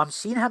 So I'm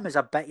seeing him as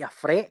a bit of a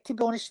threat, to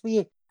be honest with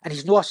you. And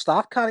he's not a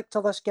star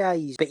character, this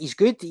guy. But he's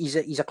good.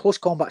 He's a close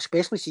combat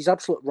specialist. He's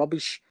absolute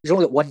rubbish. He's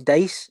only got 1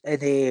 dice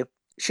in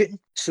shooting.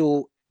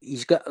 So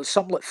he's got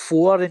something like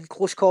 4 in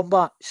close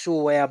combat.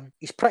 So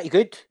he's pretty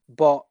good.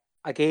 But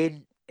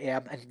again,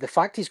 and the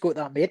fact he's got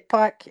that med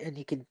pack and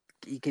he can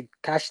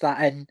cash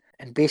that in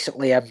and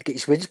basically get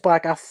his wins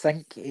back, I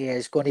think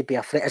is going to be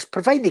a threat. It's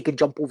providing he can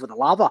jump over the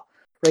lava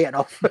right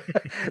enough.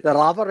 The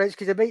lava routes,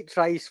 because he might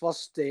try his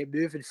first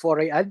move and fall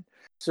right in.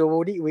 So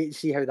we'll need to wait and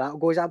see how that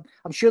goes.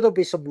 I'm sure there'll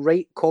be some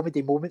right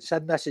comedy moments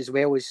in this, as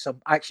well as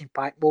some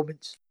action-packed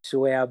moments.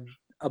 So I'm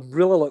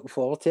really looking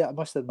forward to it, I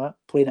must admit,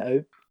 playing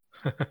it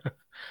out.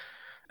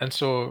 And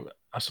so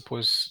I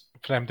suppose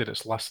for anybody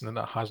that's listening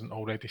that hasn't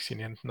already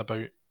seen anything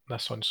about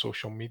this on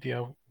social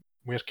media,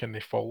 where can they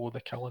follow The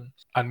Killing?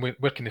 And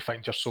where can they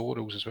find your solo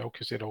rules as well,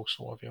 because they're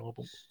also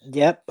available?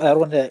 Yep,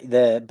 they're on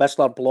the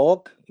Bistler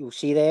blog. You'll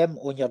see them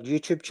on your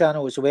YouTube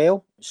channel as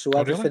well. So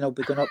everything really? will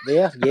be going up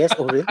there. Yes,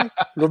 really?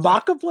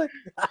 Remarkably.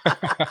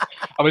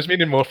 I was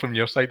meaning more from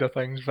your side of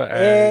things,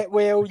 but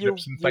well,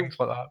 things like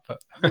that. But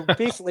you'll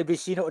basically be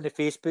seeing it on the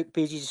Facebook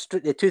pages,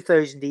 the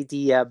 2000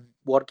 AD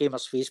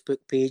Wargamers Facebook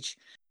page.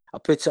 I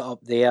put it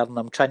up there, and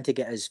I'm trying to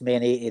get as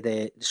many of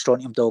the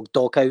Strontium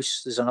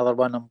Doghouse. There's another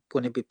one I'm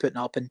going to be putting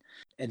up in.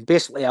 And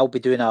basically, I'll be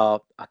doing a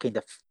kind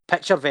of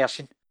picture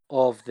version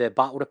of the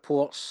battle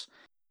reports.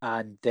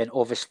 and then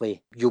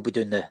obviously you'll be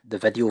doing the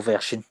video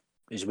version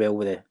as well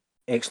with the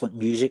excellent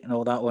music and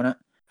all that on it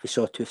for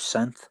Sawtooth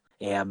Synth.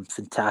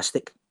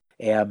 Fantastic.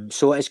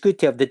 So it's good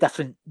to have the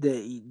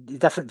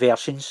different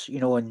versions, you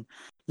know, and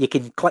you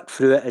can click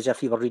through it as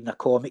if you were reading a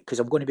comic, because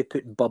I'm going to be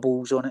putting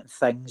bubbles on it and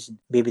things, and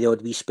maybe the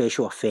odd wee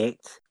special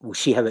effect. We'll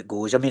see how it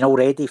goes. I mean,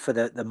 already for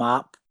the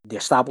map, the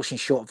establishing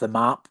shot of the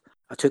map,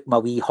 I took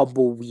my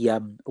humble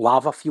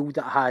lava field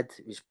that I had.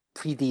 It was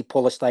 3D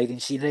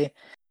polystyrene scenery,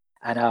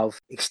 and I've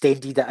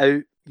extended it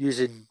out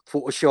using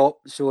Photoshop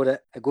so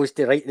that it goes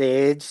to right the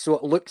edge, so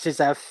it looks as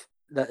if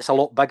that it's a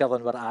lot bigger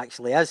than what it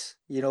actually is,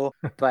 you know.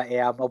 But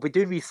I'll be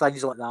doing wee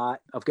things like that.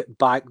 I've got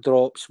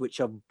backdrops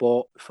which I've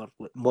bought for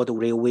model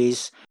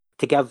railways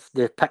to give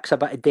the pics a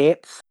bit of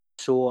depth.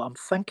 So I'm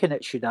thinking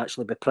it should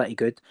actually be pretty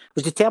good. I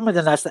was determined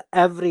in this that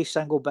every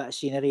single bit of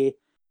scenery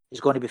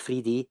is going to be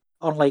 3D.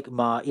 Unlike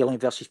my Alien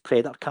vs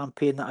Predator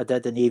campaign that I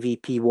did in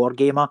AVP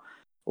Wargamer,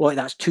 like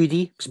that's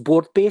 2D. It's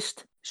board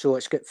based, so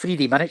it's got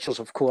 3D miniatures,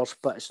 of course,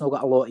 but it's not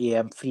got a lot of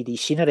 3D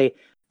scenery.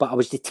 But I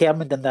was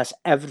determined in this,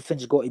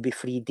 everything's got to be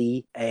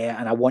 3D,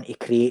 and I want to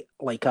create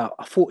like a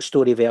photo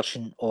story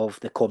version of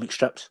the comic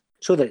strips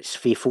so that it's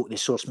faithful to the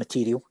source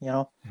material, you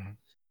know. Mm-hmm.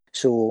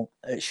 So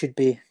it should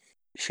be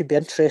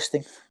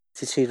interesting,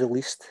 to say the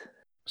least.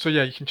 So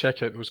yeah, you can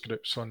check out those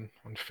groups on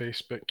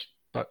Facebook.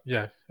 But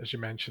yeah, as you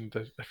mentioned,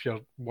 if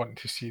you're wanting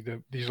to see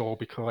these will all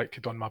be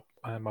collected on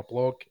my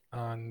blog,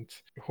 and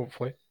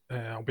hopefully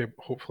I'll be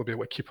able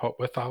to keep up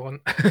with Alan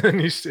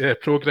and his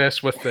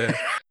progress with the.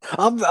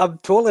 I'm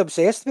totally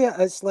obsessed with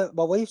it. It's like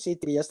my wife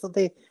said to me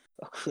yesterday.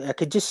 I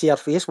could just see her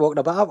face walking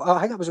about. I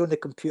think I was on the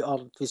computer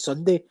for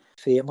Sunday.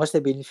 It must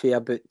have been for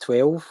about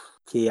 12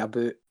 to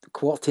about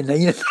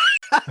 8:45.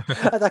 I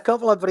had a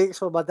couple of breaks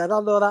for my dinner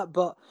and all that,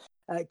 but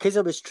because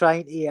I was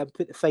trying to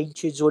put the fine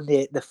tunes on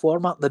the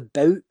format, the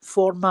bout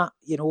format,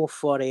 you know,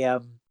 for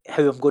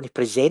how I'm going to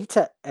present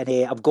it, and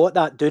I've got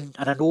that done,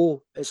 and I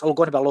know it's all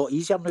going to be a lot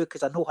easier now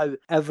because I know how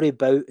every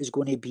bout is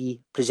going to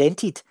be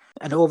presented,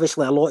 and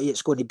obviously a lot of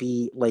it's going to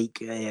be like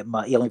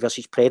my Alien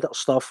vs Predator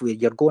stuff, where it's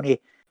going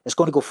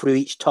to go through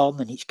each turn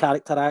and each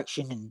character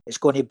action, and it's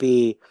going to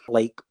be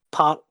like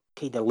part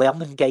kind of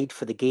learning guide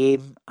for the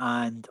game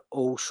and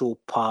also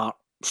part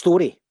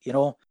story, you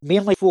know,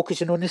 mainly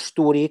focusing on the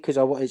story because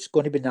it's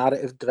going to be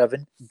narrative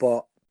driven,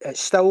 but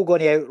it's still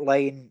going to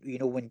outline, you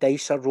know, when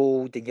dice are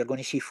rolled and you're going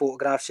to see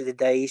photographs of the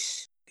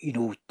dice, you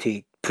know,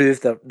 to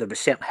prove there were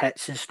certain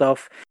hits and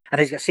stuff. And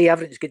as I say,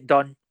 everything's getting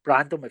done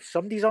random. If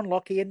somebody's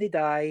unlucky and they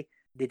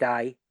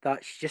die.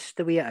 That's just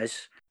the way it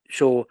is.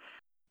 So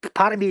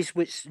part of me is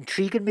what's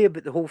intriguing me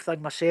about the whole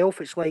thing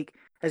myself. It's like,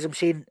 as I'm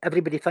saying,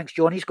 everybody thinks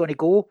Johnny's going to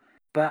go,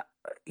 but,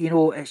 you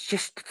know, it's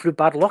just through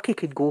bad luck he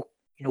can go,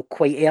 you know,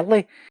 quite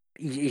early.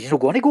 He's not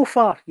going to go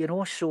far, you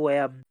know,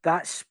 so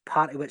that's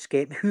part of what's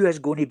getting me. Who is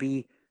going to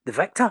be the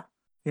victor?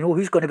 You know,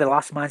 who's going to be the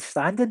last man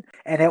standing?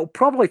 And it'll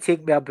probably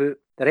take me about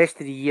the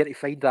rest of the year to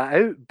find that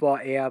out,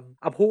 but I'm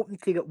hoping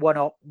to get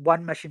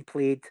one mission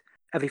played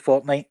every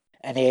fortnight,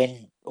 and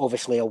then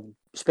obviously I'll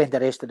spend the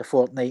rest of the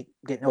fortnight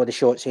getting all the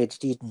shots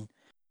edited and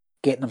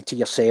getting them to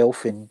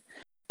yourself and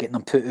getting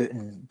them put out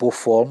in both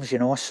forms, you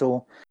know,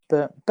 so,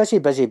 but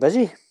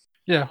busy.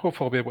 Yeah,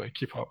 hopefully I'll be able to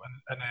keep up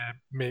and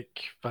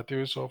make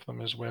videos of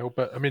them as well.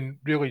 But I mean,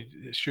 really,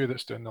 it's you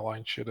that's doing the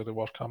lion's share of the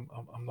work. I'm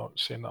not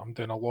saying that I'm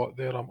doing a lot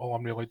there. All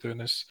I'm really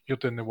doing is you're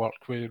doing the work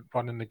with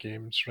running the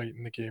games,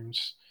 writing the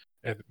games,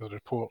 editing the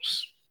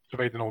reports,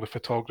 providing all the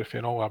photography,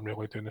 and all I'm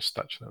really doing is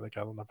stitching it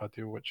together in a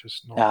video, which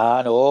is not.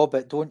 I know,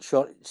 but don't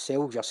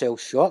sell yourself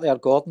short there,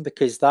 Gordon,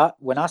 because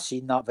when I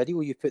seen that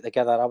video you put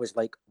together, I was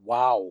like,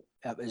 wow,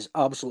 it was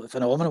absolutely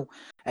phenomenal.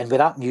 And with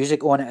that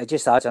music on it, it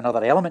just adds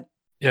another element.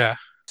 Yeah.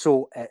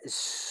 So it's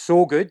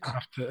so good.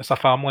 It's a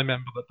family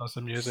member that does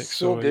the music,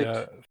 so good.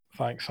 Yeah,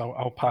 thanks.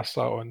 I'll pass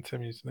that on to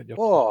me.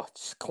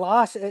 It's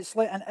class. It's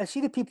like, and I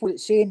see the people that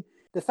saying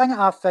the thing that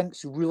I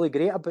think's really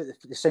great about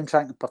the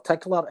soundtrack in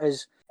particular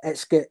is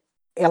it's got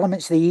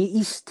elements of the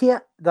 80s to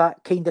it,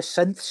 that kind of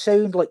synth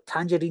sound like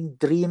Tangerine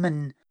Dream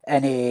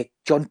and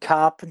John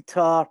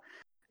Carpenter,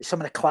 some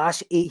of the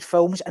classic 80s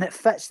films, and it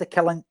fits the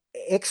Killing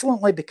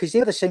excellently because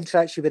they're the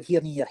soundtracks you were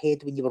hearing in your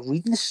head when you were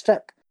reading the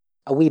strip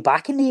way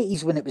back in the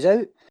 80s when it was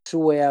out.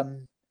 So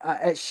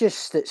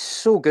it's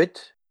so good,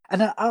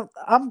 and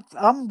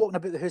I'm walking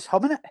about the house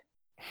humming it.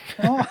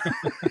 You know?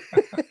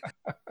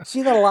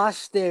 See the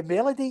last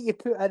melody you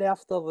put in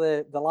after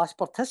the last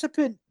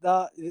participant,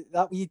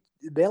 that wee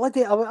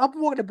melody. I'm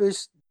walking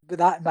about with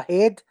that in my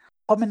head,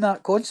 humming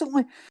that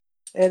constantly.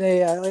 And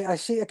I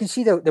can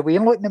see the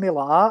Wayne looking at me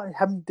like that,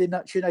 him doing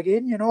that tune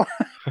again, you know.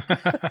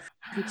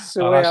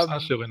 So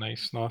that's really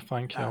nice. No,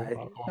 thank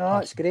you.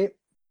 It's great.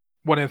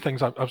 One of the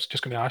things I was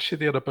just going to ask you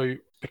there about,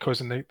 because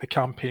in the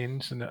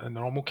campaigns, in the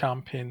normal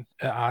campaign,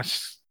 it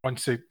asks,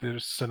 once the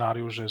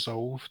scenario's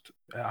resolved,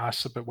 it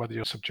asks about whether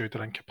you're subdued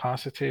or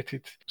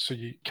incapacitated. So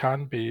you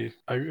can be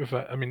out of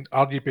it. I mean,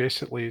 are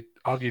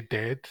you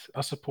dead,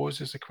 I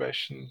suppose, is the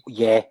question?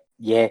 Yeah.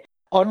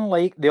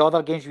 Unlike the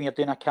other games when you're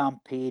doing a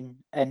campaign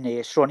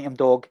in Strontium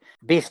Dog,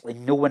 basically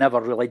no one ever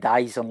really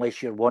dies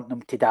unless you're wanting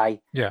them to die.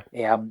 Yeah.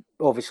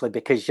 Obviously,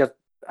 because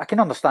I can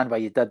understand why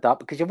you did that,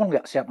 because you've only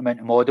got a certain amount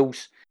of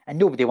models, and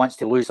nobody wants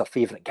to lose their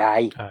favourite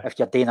guy if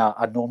you're doing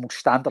a normal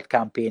standard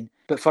campaign.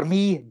 But for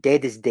me,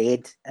 dead is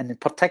dead, and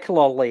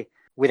particularly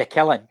with a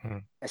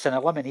killing, it's an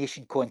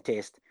elimination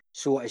contest.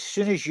 So as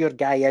soon as your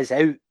guy is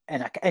out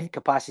in an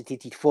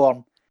incapacitated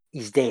form,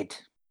 he's dead.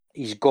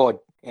 He's gone.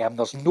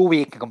 There's no way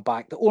he can come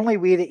back. The only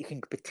way that he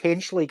can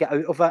potentially get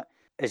out of it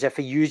is if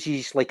he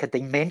uses like a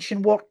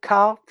dimension warp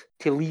card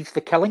to leave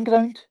the killing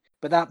ground.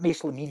 But that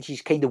basically means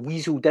he's kind of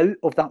weaseled out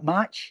of that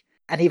match.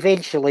 And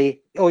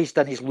eventually, all he's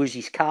done is lose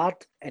his card,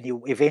 and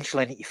he'll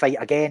eventually need to fight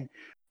again.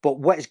 But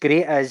what is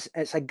great is,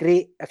 it's a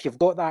great, if you've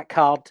got that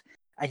card,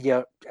 and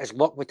you're, as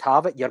luck would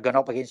have it, you're going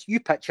up against, you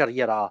picture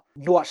you're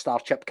not a star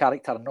chip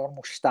character, a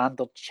normal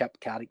standard chip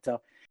character,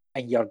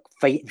 and you're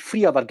fighting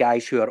 3 other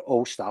guys who are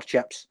all star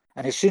chips.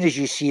 And as soon as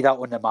you see that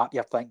on the map,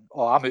 you're thinking,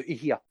 oh, I'm out of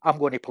here. I'm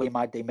going to play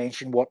my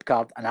dimension warp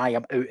card, and I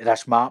am out of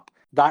this map.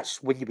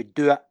 That's when you would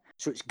do it.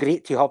 So it's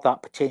great to have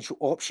that potential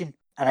option.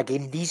 And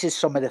again, these are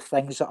some of the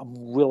things that I'm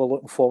really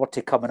looking forward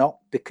to coming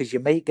up, because you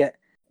might get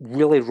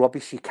really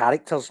rubbishy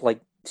characters, like,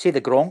 say,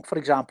 the Gronk, for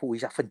example.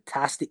 He's a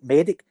fantastic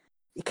medic.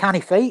 He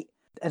can't fight.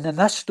 And in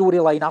this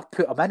storyline, I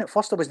put him in. At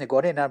first, I wasn't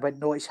going in, and I went,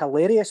 no, it's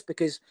hilarious,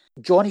 because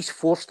Johnny's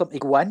forced him to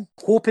go in,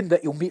 hoping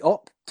that he'll meet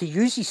up to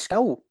use his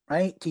skill,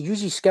 right? To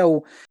use his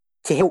skill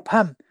to help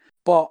him.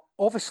 But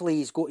obviously,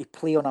 he's got to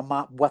play on a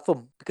map with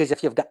him, because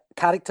if you've got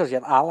characters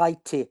you're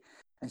allied to,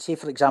 and say,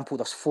 for example,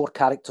 there's 4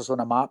 characters on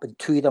a map and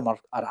 2 of them are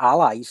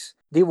allies,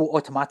 they will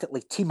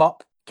automatically team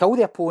up, kill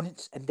the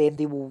opponents, and then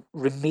they will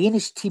remain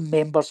as team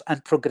members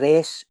and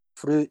progress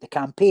through the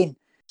campaign.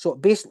 So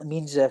it basically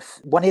means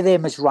if one of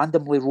them is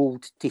randomly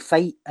rolled to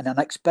fight in the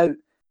next bout,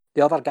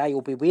 the other guy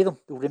will be with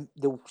them.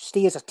 They'll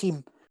stay as a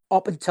team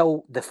up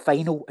until the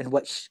final, in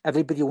which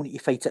everybody will need to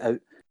fight it out.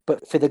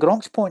 But for the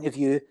Gronk's point of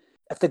view,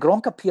 if the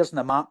Gronk appears in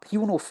the map, he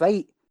will not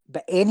fight.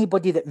 But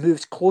anybody that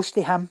moves close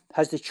to him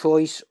has the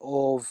choice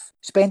of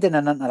spending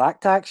an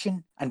interact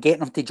action and getting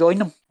them to join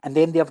them. And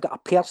then they've got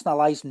a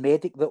personalised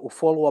medic that will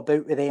follow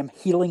about with them,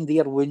 healing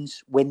their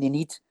wounds when they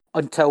need,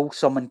 until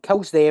someone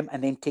kills them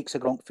and then takes a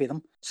Gronk for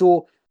them.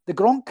 So the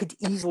Gronk could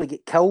easily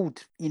get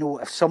killed,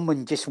 if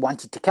someone just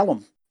wanted to kill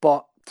him.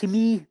 But to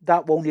me,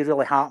 that won't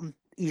really happen.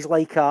 He's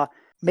like a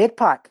med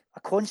pack,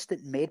 a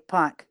constant med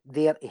pack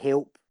there to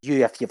help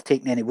you if you've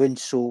taken any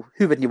wounds. So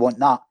who wouldn't want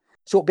that?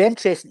 So it'll be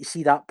interesting to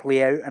see that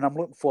play out, and I'm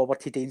looking forward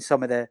to doing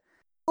some of the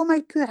oh my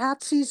good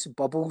heartsies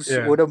bubbles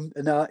on him,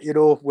 and that,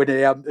 when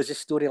as the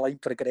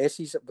storyline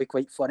progresses, it'll be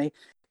quite funny.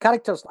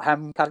 Characters like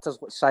him, characters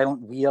like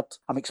Silent Weird,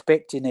 I'm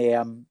expecting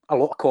a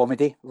lot of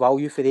comedy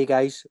value for the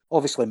guys.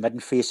 Obviously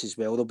Middenface as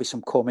well, there'll be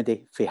some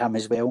comedy for him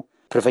as well,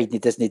 providing he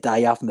doesn't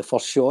die after the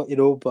first shot,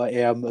 but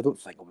I don't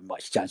think there'll be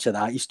much chance of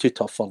that. He's too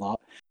tough for that.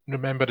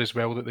 Remember as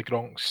well that the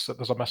Gronks,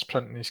 there's a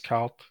misprint in his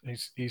card.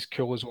 He's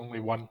cool as only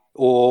one.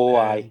 Oh,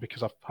 aye.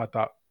 Because I've had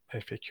that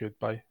FAQ'd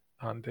by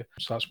Andy.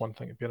 So that's one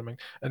thing to bear in mind.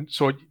 And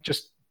so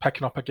just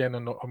picking up again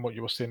on what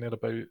you were saying there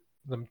about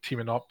them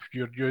teaming up,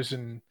 you're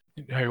using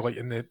how, like,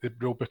 in the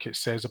rule book it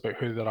says about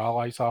who their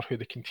allies are, who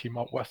they can team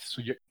up with.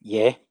 So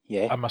yeah.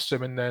 I'm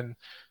assuming then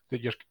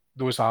that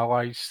those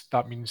allies,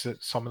 that means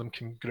that some of them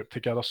can group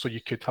together, so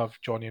you could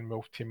have Johnny and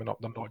Wolf teaming up.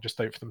 They're not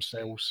just out for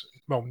themselves.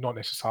 Well, not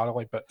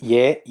necessarily, but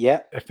yeah.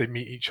 If they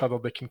meet each other,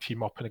 they can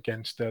team up and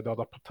against the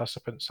other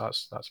participants.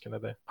 That's kind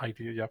of the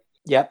idea, yeah.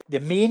 Yep, the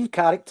main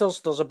characters,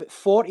 there's about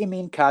 40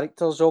 main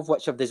characters, of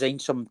which I've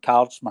designed some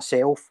cards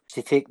myself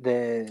to take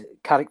the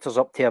characters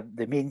up to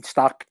the main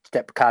star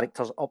type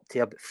characters up to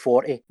about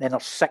 40. Then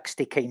there's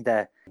 60 kind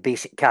of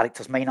basic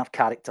characters, minor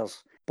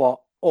characters.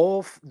 But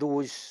of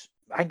those,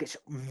 I think it's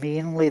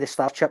mainly the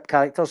Starship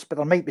characters, but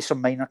there might be some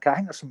minor. I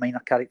think there's some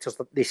minor characters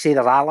that they say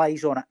they're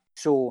allies on it.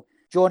 So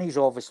Johnny's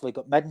obviously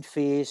got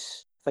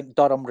Middenface, I think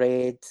Durham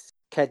Red,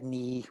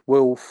 Kidney,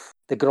 Wolf,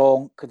 the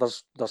Gronk.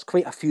 There's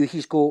quite a few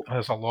he's got.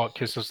 There's a lot,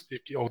 because there's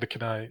all the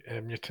kind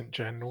of mutant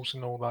generals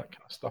and all that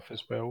kind of stuff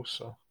as well.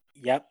 So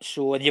yep.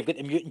 So, and you've got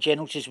the mutant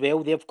generals as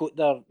well. They've got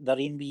their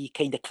own wee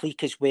kind of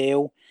clique as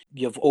well.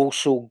 You've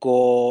also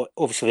got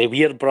obviously the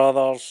Weird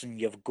Brothers, and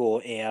you've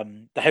got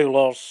the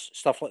Howlers,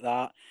 stuff like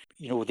that.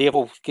 They've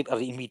all got their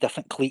own wee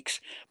different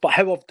cliques. But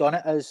how I've done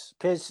it is,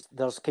 because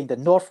there's kind of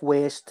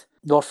northwest,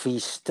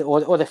 northeast,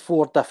 all the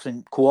 4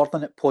 different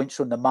coordinate points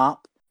on the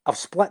map. I've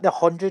split the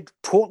 100,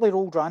 totally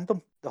rolled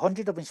random. The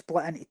 100 have been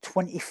split into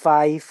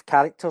 25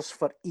 characters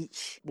for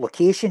each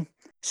location.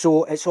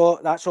 So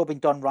that's all been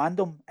done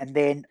random. And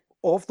then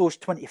of those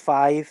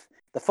 25,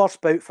 the first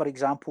bout, for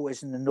example,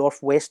 is in the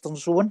northwestern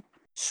zone.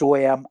 So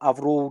I've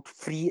rolled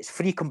 3. It's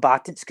 3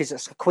 combatants, because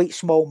it's a quite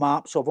small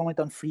map. So I've only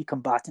done 3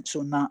 combatants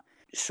on that.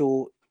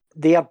 So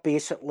they are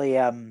basically,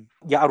 I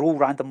roll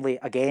randomly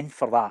again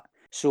for that.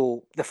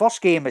 So the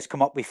first game has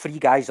come up with 3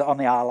 guys that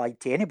aren't allied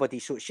to anybody,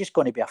 so it's just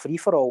going to be a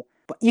free-for-all.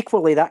 But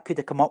equally, that could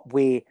have come up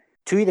with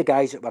two of the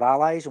guys that were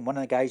allies and one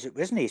of the guys that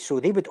wasn't. So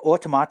they would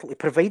automatically,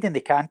 providing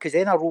they can, because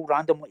then I roll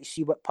randomly to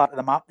see what part of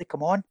the map they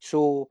come on.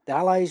 So the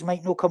allies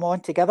might not come on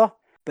together,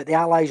 but the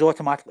allies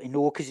automatically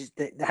know, because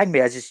the thing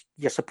is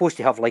you're supposed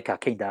to have like a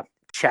kind of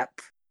chip,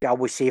 I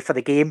always say, for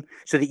the game,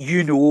 so that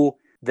you know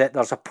that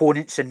there's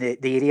opponents in the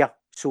area.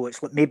 So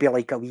it's maybe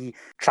like a wee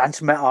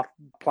transmitter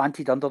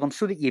planted under them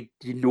so that you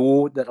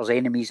know that there's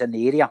enemies in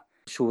the area.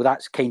 So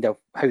that's kind of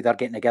how they're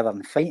getting together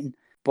and fighting.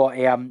 But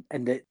and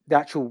the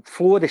actual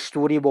flow of the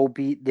story will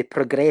be they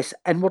progress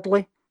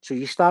inwardly. So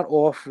you start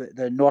off at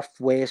the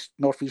northwest,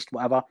 northeast,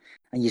 whatever,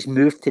 and you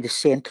move to the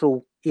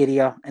central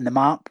area in the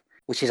map,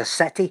 which is a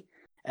city.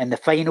 And the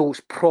final's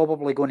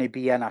probably going to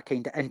be in a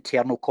kind of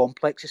internal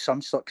complex of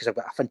some sort, because I've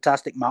got a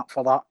fantastic map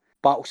for that.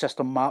 Battle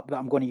system map that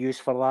I'm going to use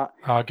for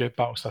that. Good.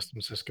 Battle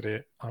systems is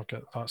great. I've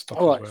got that stuff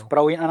as well. It's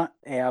brilliant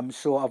in it.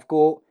 So I've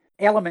got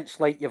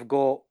elements like you've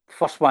got,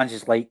 first ones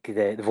is like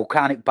the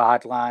volcanic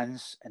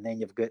badlands, and then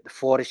you've got the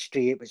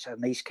forestry, which is a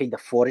nice kind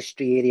of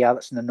forestry area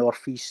that's in the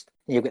northeast.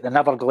 And you've got the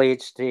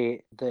Neverglades to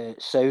the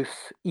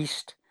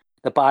southeast,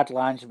 the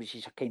badlands, which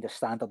is a kind of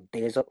standard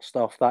desert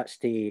stuff, that's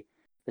the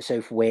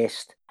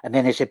southwest. And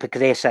then as you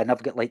progress in,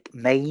 I've got like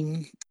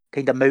mine,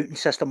 kind of mountain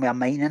system with a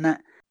mine in it,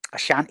 a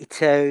shanty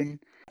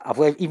town. I've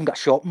even got a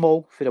shopping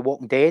mall for The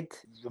Walking Dead.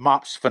 The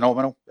map's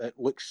phenomenal. It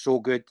looks so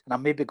good. And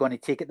I'm maybe going to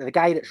take it to the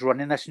guy that's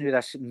running this now,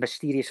 this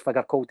mysterious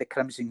figure called the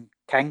Crimson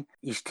King.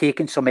 He's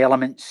taken some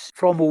elements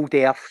from Old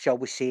Earth, shall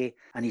we say,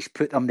 and he's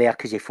put them there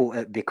because he thought it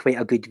would be quite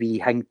a good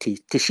wee thing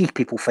to see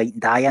people fight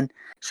and die in.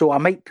 So I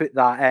might put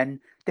that in,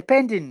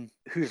 depending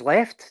who's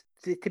left,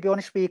 to be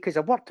honest with you, because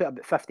I've worked out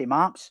about 50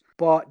 maps,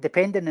 but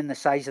depending on the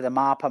size of the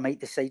map, I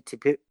might decide to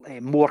put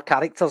more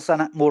characters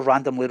in it, more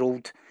randomly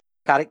rolled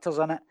characters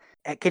in it.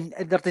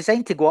 They're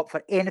designed to go up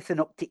for anything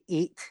up to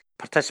 8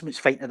 participants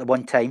fighting at the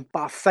one time,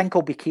 but I think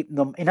I'll be keeping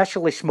them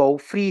initially small,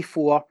 3,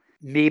 4,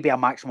 maybe a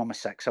maximum of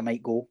 6 I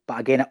might go. But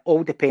again, it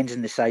all depends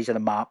on the size of the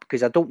map,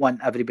 because I don't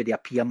want everybody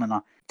appearing on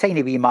a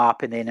tiny wee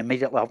map and then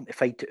immediately having to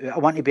fight it out. I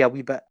want to be a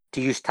wee bit,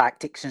 to use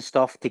tactics and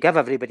stuff, to give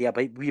everybody a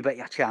wee bit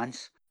of a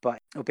chance. But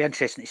it'll be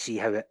interesting to see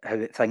how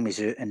it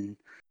things out, and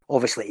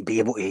obviously to be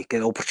able to get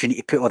the opportunity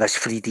to put all this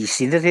 3D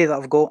scenery that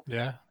I've got.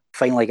 Yeah.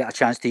 Finally get a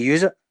chance to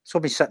use it. So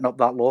I've been sitting up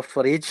that loft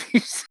for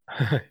ages.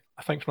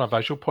 I think from a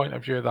visual point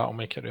of view, that'll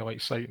make it really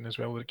exciting as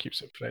well. It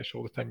keeps it fresh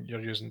all the time.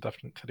 You're using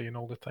different terrain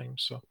all the time,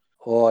 so.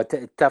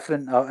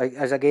 Different.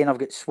 As again, I've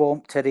got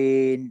swamp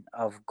terrain.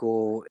 I've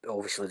got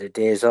obviously the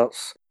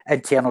deserts.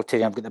 Internal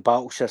terrain. I've got the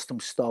battle system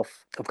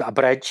stuff. I've got a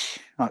bridge.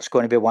 That's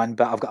going to be one.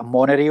 But I've got a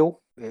monorail,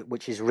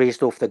 which is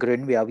raised off the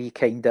ground with a wee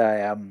kind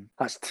of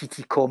that's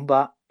TT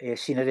combat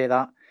scenery.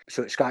 That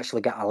so it's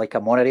actually got a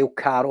monorail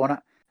car on it,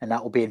 and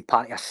that will be in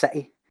part of a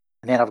city.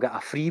 And then I've got a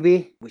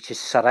freeway, which is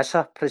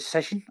Sarissa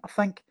Precision, I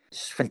think.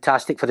 It's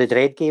fantastic for the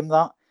Dread game,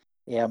 that.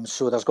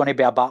 So there's going to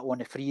be a battle on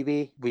the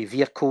freeway with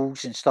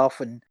vehicles and stuff.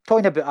 And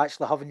talking about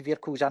actually having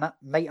vehicles in it,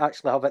 might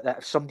actually have it that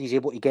if somebody's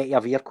able to get you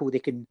a vehicle, they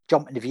can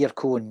jump in the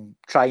vehicle and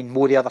try and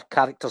mow the other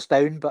characters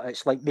down. But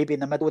it's like maybe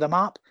in the middle of the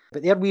map.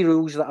 But they're wee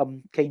rules that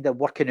I'm kind of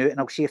working out, and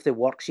I'll see if they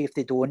work, see if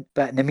they don't.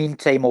 But in the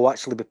meantime, I'll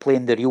actually be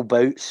playing the real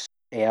bouts.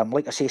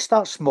 Like I say,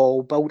 start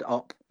small, build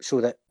up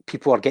so that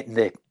people are getting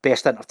the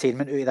best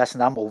entertainment out of this,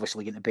 and I'm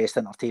obviously getting the best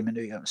entertainment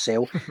out of it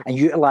myself, and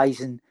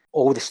utilising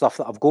all the stuff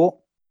that I've got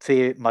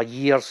for my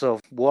years of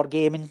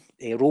wargaming,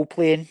 role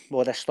playing,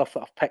 all this stuff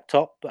that I've picked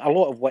up, but a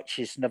lot of which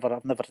I've never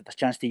had a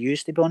chance to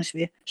use, to be honest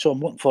with you. So I'm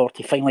looking forward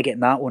to finally getting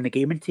that on the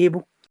gaming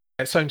table.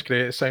 It sounds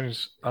great.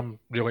 I'm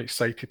really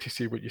excited to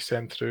see what you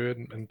send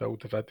through and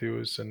build the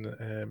videos,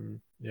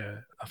 and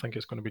I think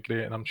it's going to be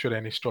great, and I'm sure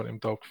any Strontium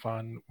Dog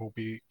fan will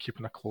be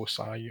keeping a close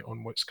eye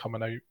on what's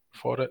coming out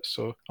for it,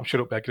 so I'm sure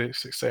it'll be a great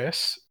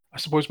success. I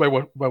suppose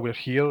while we're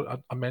here,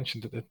 I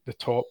mentioned at the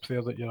top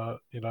there that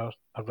you're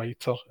a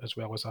writer as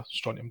well as a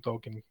Strontium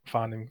Dog and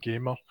fan and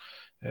gamer.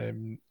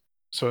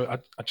 So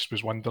I just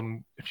was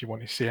wondering if you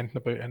want to say anything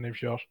about any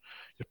of your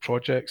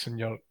projects and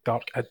your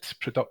Dark Id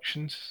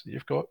productions that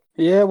you've got.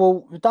 Yeah,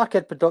 well, Dark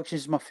Id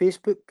Productions is my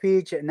Facebook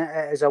page, and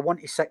it is a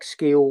 1:6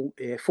 scale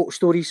photo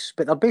stories,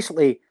 but they're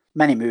basically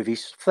mini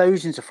movies,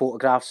 thousands of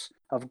photographs.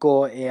 I've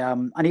got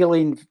an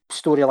alien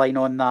storyline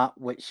on that,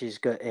 which has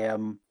got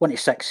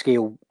 1:6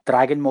 scale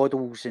dragon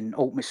models and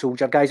Ultimate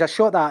Soldier guys. I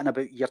shot that in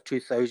about year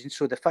 2000,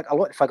 so a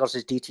lot of figures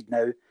is dated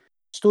now.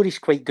 Story's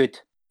quite good.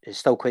 It's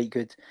still quite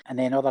good. And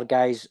then other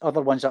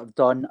ones that I've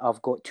done,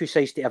 I've got 2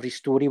 sides to every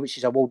story, which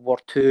is a World War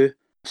II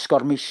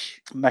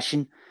skirmish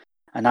mission.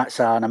 And that's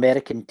an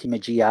American team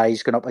of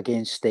GIs going up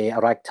against a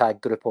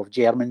ragtag group of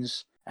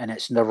Germans. And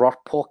it's in the Ruhr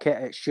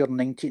Pocket. It's during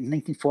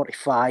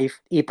 1945,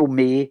 April,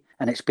 May.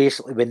 And it's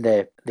basically when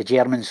the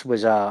Germans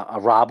was a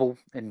rabble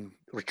and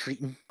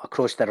retreating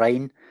across the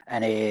Rhine.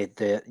 And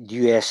the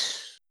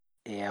US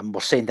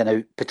were sending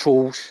out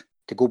patrols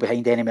to go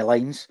behind enemy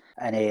lines.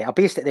 And I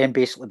based it then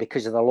basically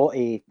because of a lot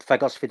of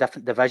figures for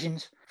different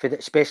divisions,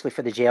 especially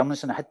for the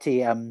Germans, and I had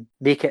to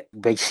make it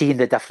by seeing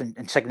the different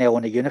insignia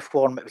on the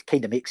uniform. It would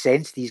kind of make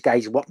sense, these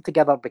guys working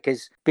together,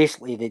 because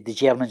basically the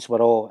Germans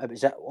were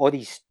all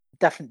these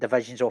different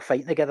divisions all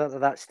fighting together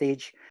at that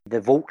stage. The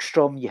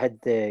Volkssturm, you had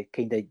the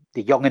kind of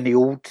the young and the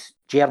old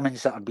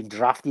Germans that had been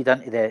drafted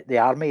into the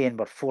army and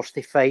were forced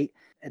to fight.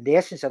 And the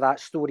essence of that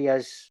story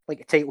is, like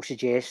the title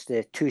suggests,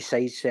 the two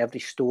sides to every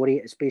story.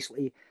 It's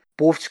basically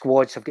both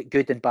squads have got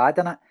good and bad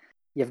in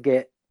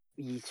it.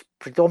 You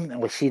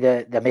predominantly see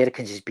the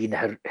Americans as being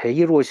the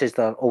heroes, as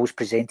they're always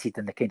presented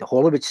in the kind of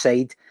Hollywood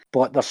side,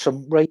 but there's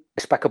some right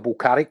despicable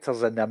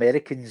characters in the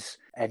Americans,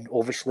 and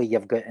obviously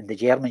you've got in the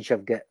Germans,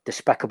 you've got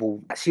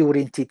despicable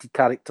Nazi-orientated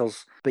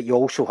characters, but you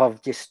also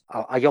have just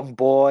a young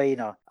boy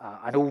and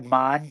an old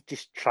man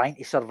just trying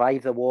to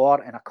survive the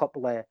war, and a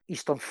couple of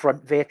Eastern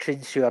Front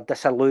veterans who are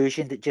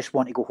disillusioned that just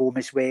want to go home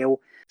as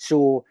well.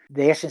 So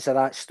the essence of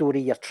that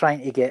story, you're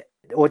trying to get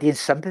audience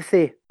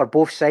sympathy for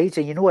both sides,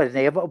 and you know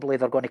inevitably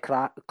they're going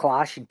to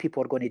clash and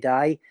people are going to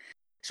die.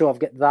 So I've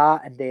got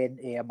that, and then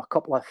a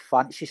couple of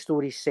fantasy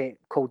stories set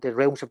called The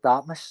Realms of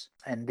Darkness,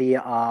 and they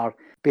are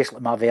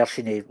basically my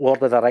version of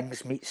Lord of the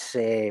Rings meets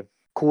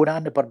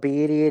Conan the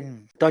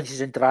Barbarian,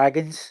 Dungeons and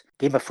Dragons,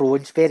 Game of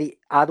Thrones, very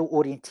adult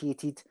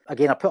orientated.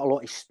 Again, I put a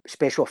lot of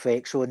special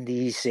effects on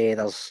these.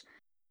 There's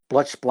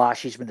blood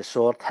splashes when the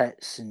sword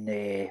hits,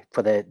 and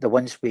for the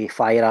ones with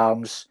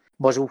firearms,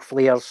 muzzle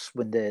flares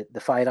when the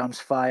firearms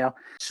fire.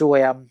 So,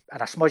 and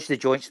I smudge the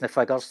joints and the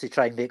figures to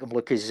try and make them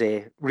look as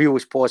real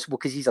as possible,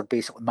 because these are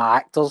basically my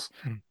actors.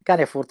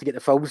 Can't afford to get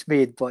the films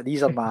made, but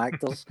these are my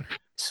actors.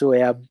 So,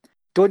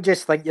 don't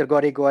just think you're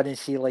going to go in and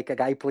see like a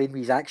guy playing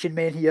with his action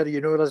men here.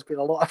 You know, there's been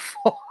a lot of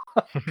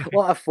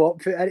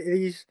thought put into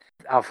these.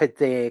 I've had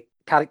the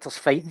characters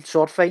fighting,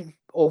 sword fighting,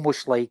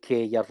 almost like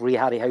your Ray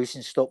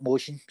Harryhausen stop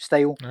motion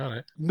style.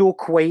 Right. No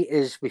quite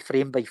as with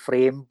frame by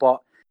frame,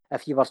 but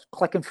if you were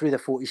clicking through the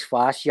photos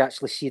fast, you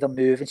actually see them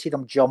move and see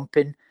them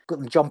jumping. Got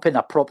them jumping,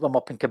 I prop them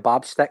up in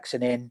kebab sticks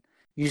and then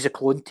use a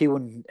clone tool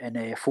in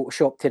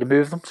Photoshop to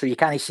remove them so you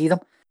can't see them.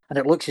 And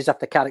it looks as if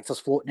the character's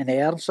floating in the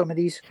air in some of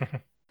these.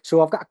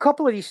 So I've got a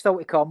couple of these still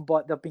to come,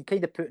 but they've been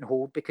kind of put on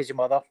hold because of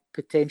other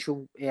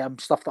potential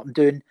stuff that I'm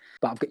doing.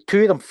 But I've got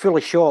two of them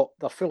fully shot.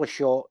 They're fully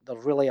shot. They're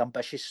really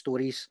ambitious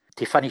stories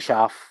to finish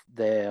off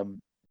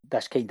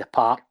this kind of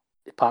part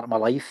of my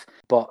life.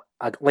 But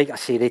like I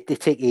say, they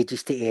take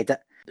ages to edit.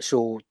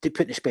 So to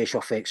put the special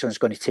effects on is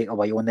going to take a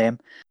while on them.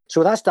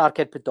 So that's Dark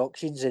Head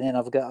Productions, and then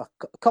I've got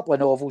a couple of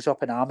novels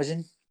up on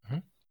Amazon.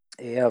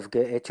 I've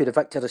got To the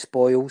Victor of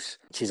Spoils,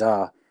 which is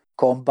a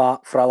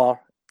combat thriller,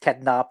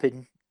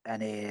 kidnapping,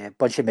 and a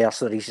bunch of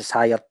mercenaries is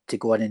hired to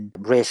go in and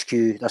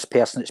rescue this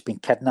person that's been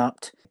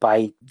kidnapped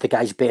by the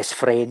guy's best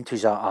friend,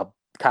 who's a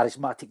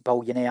charismatic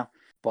billionaire.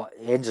 But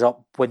it ends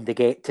up, when they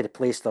get to the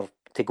place they're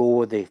to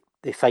go, they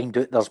find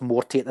out there's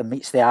more to it than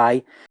meets the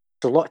eye.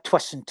 So a lot of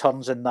twists and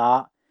turns in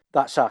that.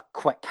 That's a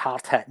quick,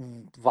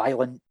 hard-hitting,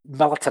 violent,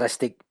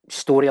 militaristic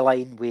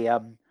storyline with,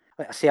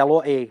 like I say, a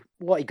lot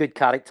of good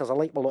characters. I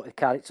like a lot of the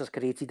characters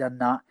created in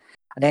that.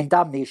 And then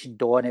Damnation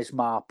Dawn is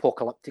my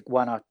apocalyptic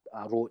one I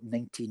wrote in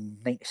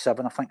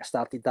 1997. I think I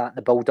started that in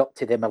the build-up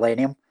to the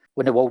millennium,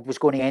 when the world was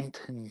going to end,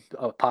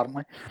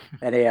 apparently.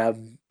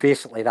 And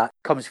basically that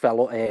comes with a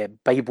lot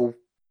of Bible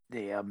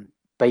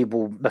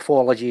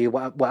mythology,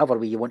 whatever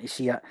way you want to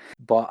see it.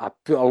 But I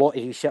put a lot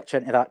of research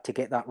into that to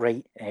get that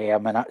right.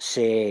 And that's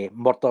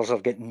murders are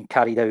getting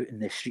carried out in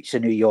the streets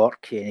of New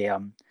York.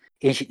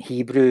 Ancient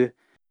Hebrew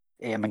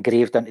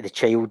engraved into the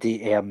child.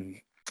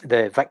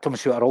 The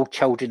victims, who are all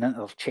children, into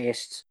their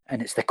chests.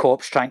 And it's the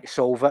cops trying to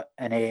solve it.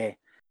 And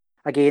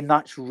again,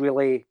 that's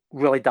really,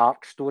 really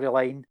dark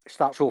storyline. It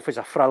starts off as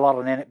a thriller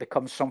and then it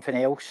becomes something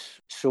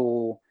else.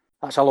 So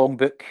that's a long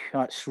book.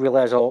 That's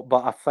really is a lot.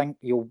 But I think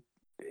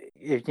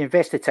if you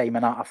invest the time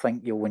in that, I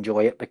think you'll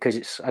enjoy it, because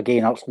it's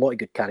there's a lot of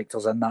good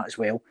characters in that as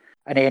well.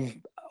 And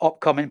then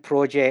upcoming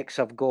projects,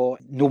 I've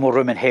got No More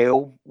Room in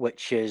Hell,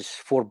 which is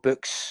 4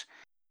 books,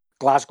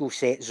 Glasgow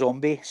set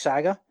zombie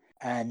saga,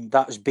 and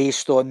that was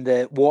based on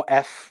the what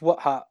if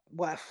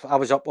I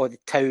was up on the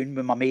town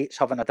with my mates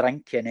having a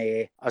drink and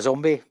a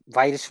zombie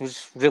virus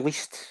was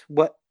released.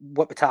 What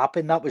would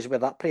happen? That was where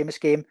that premise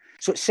came.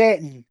 So it's set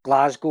in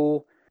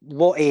Glasgow. A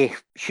lot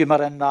of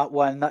humour in that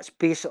one. That's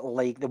basically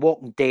like The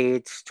Walking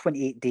Dead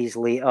 28 days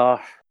later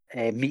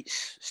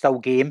meets Still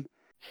Game,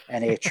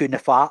 and Tune the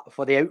Fat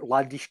for the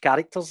outlandish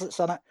characters that's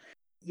in it.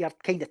 You're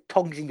kind of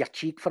tongues in your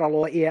cheek for a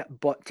lot of it,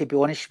 but to be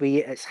honest with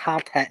you, it's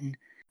hard-hitting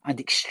and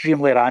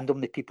extremely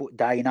random, the people that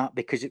die in that,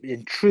 because it was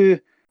in true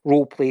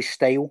role-play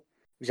style.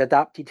 It was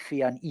adapted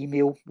via an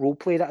email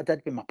role-play that I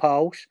did with my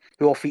pals,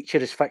 who all feature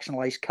as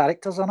fictionalised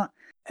characters in it,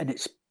 and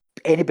it's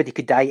anybody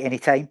could die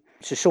anytime.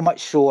 So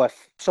much so,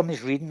 if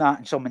somebody's reading that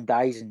and someone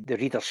dies and the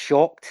reader's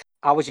shocked,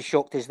 I was as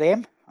shocked as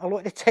them a lot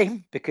of the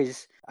time,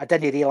 because I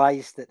didn't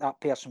realise that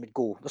person would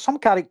go. There's some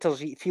characters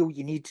that you feel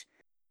you need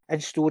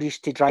in stories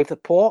to drive the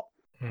plot,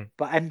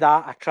 but in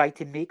that I tried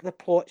to make the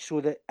plot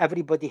so that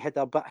everybody had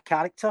a bit of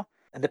character,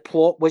 and the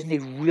plot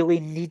wasn't really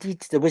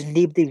needed. There was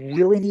nobody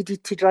really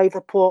needed to drive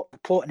the plot. The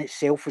plot in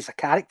itself was a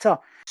character.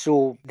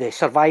 So the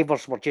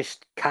survivors were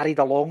just carried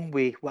along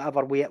with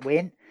whatever way it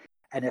went.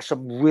 And there's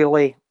some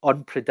really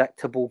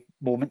unpredictable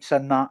moments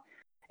in that,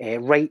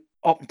 right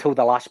up until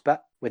the last bit.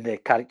 when the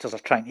characters are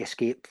trying to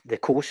escape the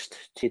coast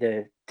to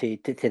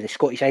the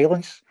Scottish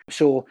Islands.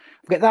 So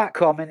I've got that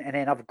coming, and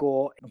then I'm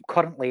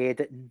currently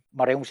editing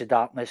my Realms of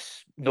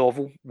Darkness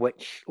novel,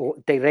 which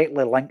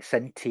directly links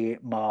into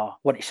my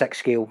 1:6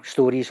 scale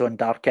stories on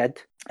Dark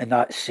Id, and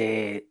that's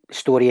a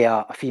story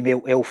of a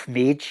female elf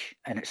mage,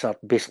 and it's a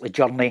basically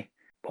journey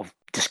of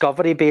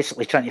discovery,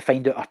 basically trying to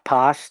find out her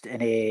past,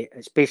 and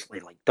it's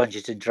basically like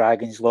Dungeons and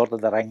Dragons, Lord of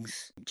the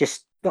Rings,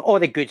 just all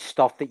the good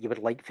stuff that you would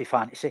like for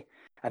fantasy.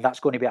 And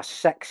that's going to be a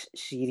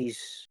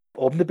 6-series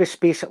omnibus,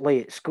 basically.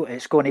 It's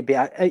going to be,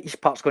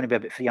 each part's going to be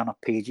about 300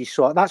 pages.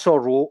 So that's all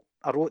I wrote.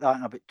 I wrote that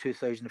in about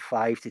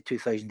 2005 to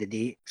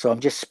 2008. So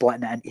I'm just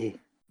splitting it into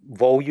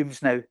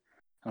volumes now.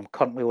 I'm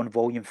currently on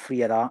volume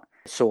 3 of that.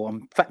 So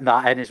I'm fitting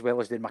that in as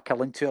well as doing my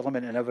Killing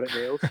Tournament and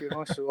everything else,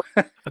 So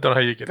I don't know how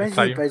you get the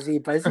time.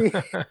 Busy.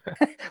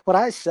 Well,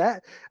 that's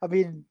it. I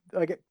mean,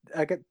 I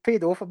get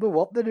paid off. I'm not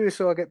working now,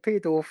 so I get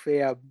paid off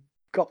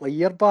couple of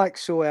years back,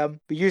 so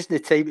we used the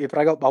time to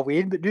bring up my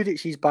Wayne, but now that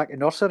she's back in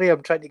nursery,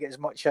 I'm trying to get as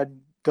much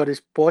done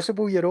as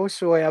possible,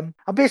 so I'm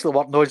basically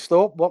working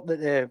non-stop,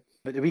 working at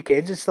the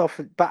weekends and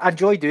stuff, but I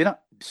enjoy doing it,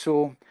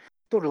 so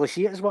don't really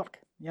see it as work,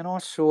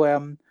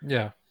 so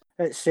yeah,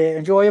 it's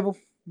enjoyable.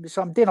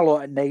 So I'm doing a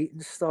lot at night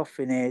and stuff,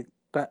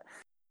 but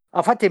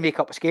I've had to make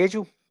up a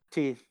schedule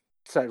to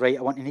say, right,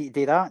 I need to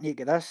do that, I need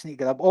to get this, I need to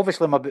get that.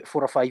 Obviously I'm about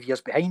 4 or 5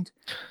 years behind,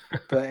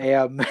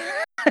 but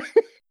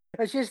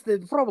it's just the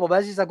problem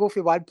is I go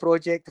for one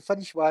project, I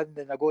finish one,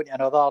 then I go into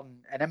another,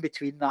 and in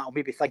between that, I'll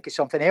maybe think of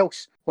something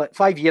else. Like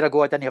 5 years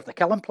ago, I didn't have the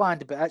Killing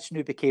planned, but it's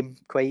now became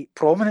quite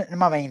prominent in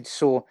my mind.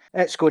 So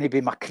it's going to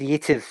be my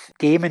creative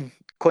gaming,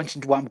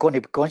 what I'm going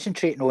to be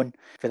concentrating on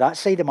for that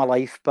side of my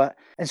life. But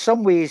in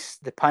some ways,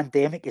 the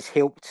pandemic has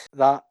helped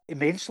that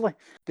immensely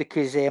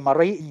because my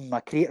writing,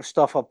 my creative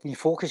stuff, I've been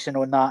focusing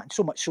on that, and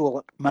so much so,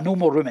 like my No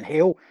More Room in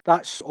Hell,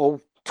 that's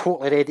all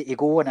totally ready to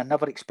go, and I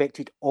never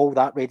expected all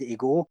that ready to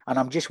go, and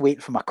I'm just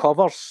waiting for my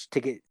covers to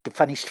get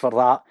finished for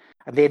that,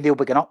 and then they'll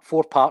be going up,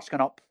 4 parts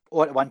going up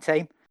all at one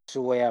time,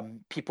 so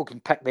people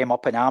can pick them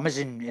up on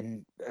Amazon,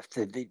 and if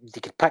they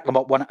could pick them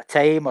up one at a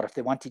time, or if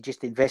they want to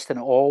just invest in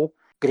it all,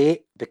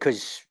 great,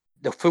 because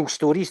the full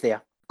story's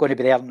there, going to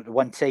be there at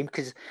one time,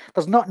 because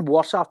there's nothing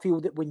worse, I feel,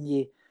 that when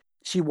you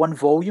see one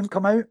volume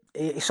come out,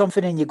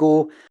 something, and you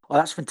go, oh,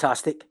 that's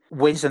fantastic,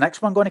 when's the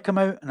next one going to come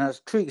out? And a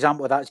true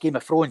example of that is Game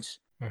of Thrones.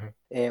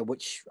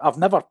 Which I've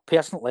never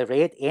personally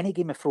read any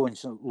Game of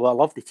Thrones. Well, I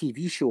love the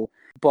TV show,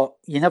 but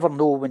you never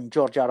know when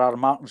George R.R.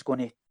 Martin's going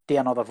to do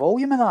another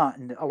volume of that,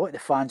 and a lot of the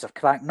fans are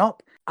cracking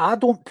up. I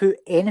don't put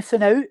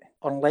anything out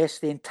unless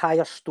the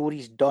entire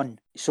story's done.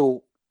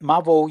 So my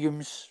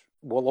volumes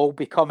will all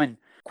be coming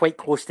quite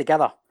close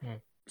together.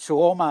 So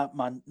all my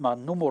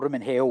No More Room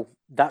in Hell,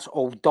 that's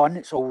all done,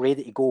 it's all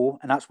ready to go,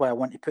 and that's why I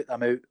want to put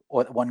them out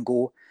all at one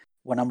go.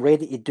 When I'm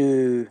ready to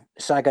do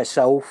Saga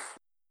itself,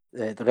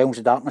 the Realms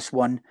of Darkness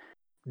one,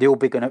 they'll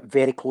be going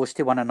very close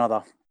to one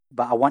another,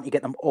 but I want to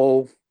get them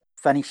all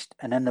finished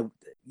and in the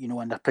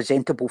in their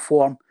presentable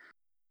form,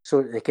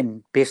 so that they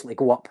can basically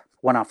go up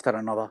one after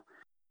another.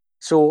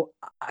 So,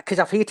 because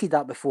I've hated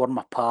that before in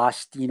my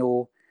past,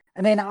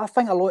 and then I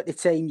think a lot of the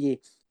time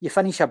you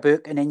finish a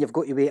book and then you've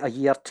got to wait a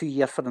year, 2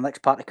 years for the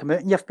next part to come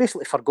out, and you've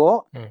basically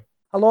forgot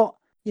a lot.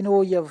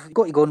 You've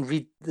got to go and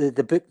read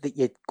the book that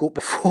you got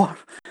before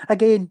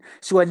again.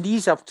 So in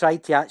these, I've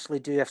tried to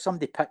actually do, if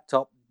somebody picked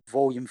up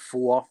volume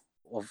 4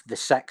 of the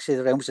 6 of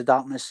the Realms of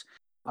Darkness,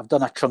 I've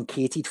done a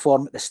truncated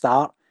form at the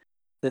start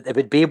that they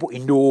would be able to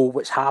know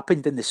what's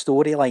happened in the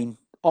storyline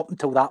up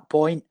until that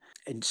point.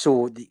 And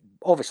so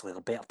obviously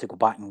they're better to go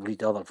back and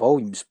read other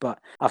volumes, but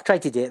I've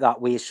tried to do it that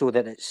way so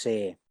that it's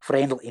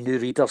friendly to new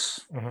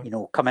readers,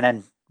 coming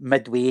in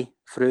midway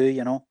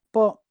through,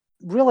 But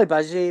really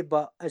busy,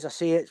 but as I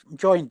say, I'm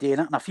enjoying doing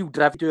it, and I feel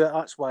driven to do it.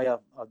 That's why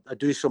I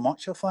do so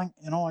much, I think.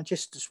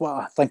 It's what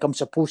I think I'm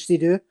supposed to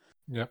do.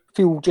 Yeah.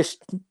 Feel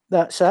just,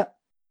 that's it.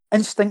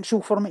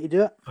 Instinctual for me to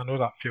do it. I know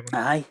that feeling.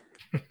 Aye.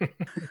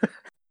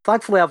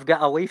 Thankfully, I've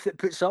got a wife that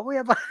puts up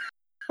with it.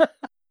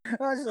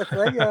 That's the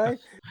thing, aye.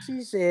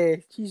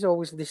 She's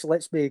always just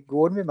lets me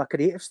go on with my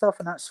creative stuff,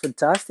 and that's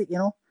fantastic,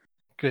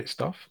 Great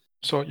stuff.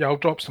 So, yeah, I'll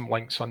drop some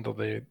links under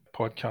the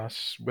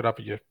podcast,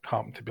 wherever you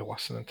happen to be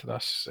listening to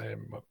this.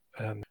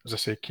 And as I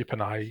say, keep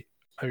an eye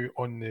out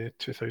on the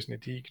 2000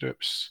 AD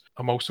groups.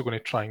 I'm also going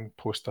to try and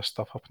post this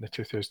stuff up in the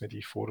 2000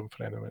 AD forum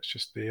for anyone that's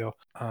just there.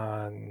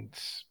 And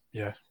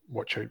yeah,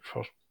 watch out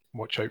for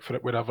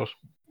it wherever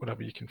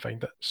you can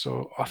find it.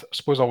 So I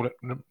suppose all that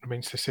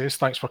remains to say is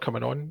thanks for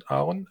coming on,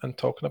 Alan, and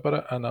talking about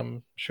it. And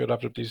I'm sure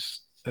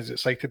everybody's as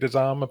excited as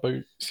I am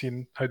about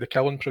seeing how the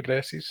Killing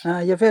progresses.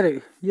 You're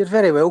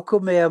very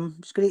welcome.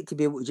 It's great to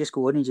be able to just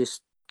go on and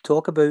just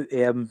talk about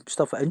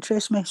stuff that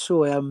interests me.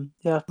 So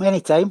yeah,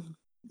 anytime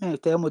we'll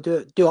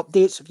do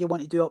updates if you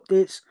want to do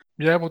updates.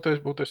 Yeah, we'll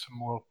do some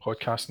more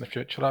podcasts in the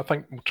future. I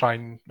think we'll try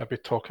and maybe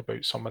talk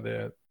about some of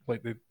the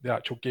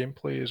actual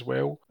gameplay as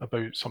well,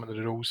 about some of the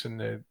rules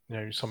and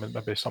some of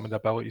the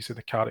abilities of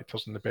the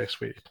characters and the best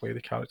way to play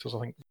the characters.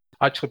 I think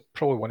actually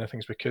probably one of the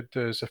things we could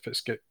do is if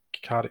it's get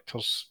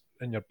characters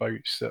in your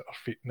bouts that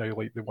are now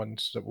like the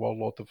ones that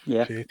Warlord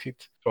have created.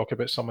 Talk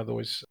about some of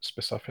those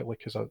specifically,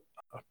 because I've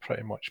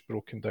pretty much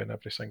broken down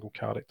every single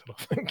character,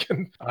 I think,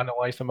 and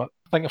analysed them. I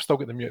think I've still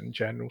got the Mutant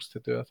Generals to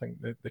do. I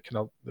think the kind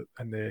of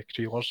and the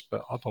Creelers,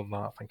 but other than that,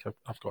 I think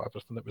I've got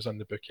everything that was in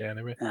the book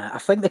anyway. I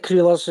think the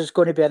Creelers is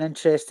going to be an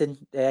interesting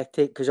take,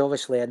 because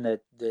obviously in the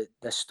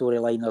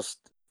storyline there's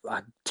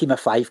a team of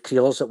 5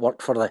 Creelers that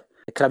work for the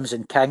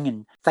Crimson King,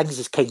 and things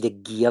is kind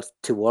of geared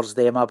towards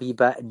them a wee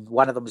bit. And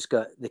one of them's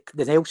got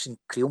the Nelson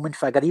Creelman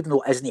figure, even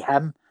though it isn't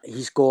him, I think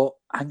he's got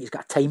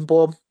a time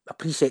bomb, a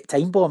preset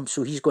time bomb,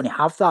 so he's going to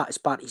have that as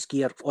part of his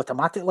gear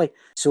automatically.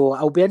 So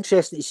it'll be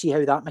interesting to see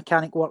how that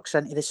mechanic works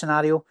into the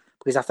scenario,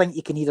 because I think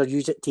you can either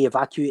use it to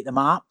evacuate the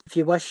map if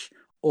you wish,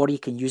 or you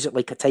can use it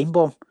like a time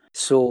bomb.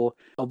 So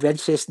it'll be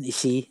interesting to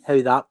see how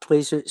that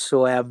plays out.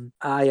 So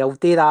I'll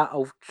do that.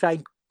 I'll try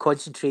and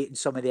concentrate on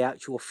some of the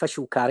actual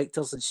official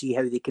characters and see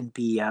how they can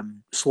be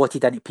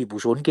slotted into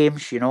people's own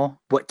games,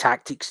 what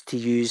tactics to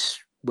use,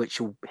 which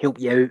will help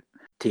you out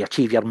to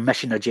achieve your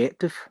mission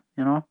objective,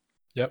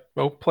 Yep,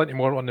 well, plenty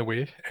more on the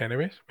way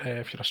anyway,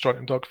 if you're a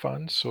Strontium Dog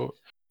fan. So,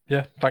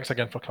 yeah, thanks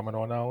again for coming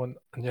on, Alan.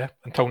 And yeah,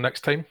 until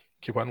next time,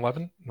 keep on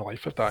living the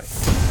life of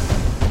Die.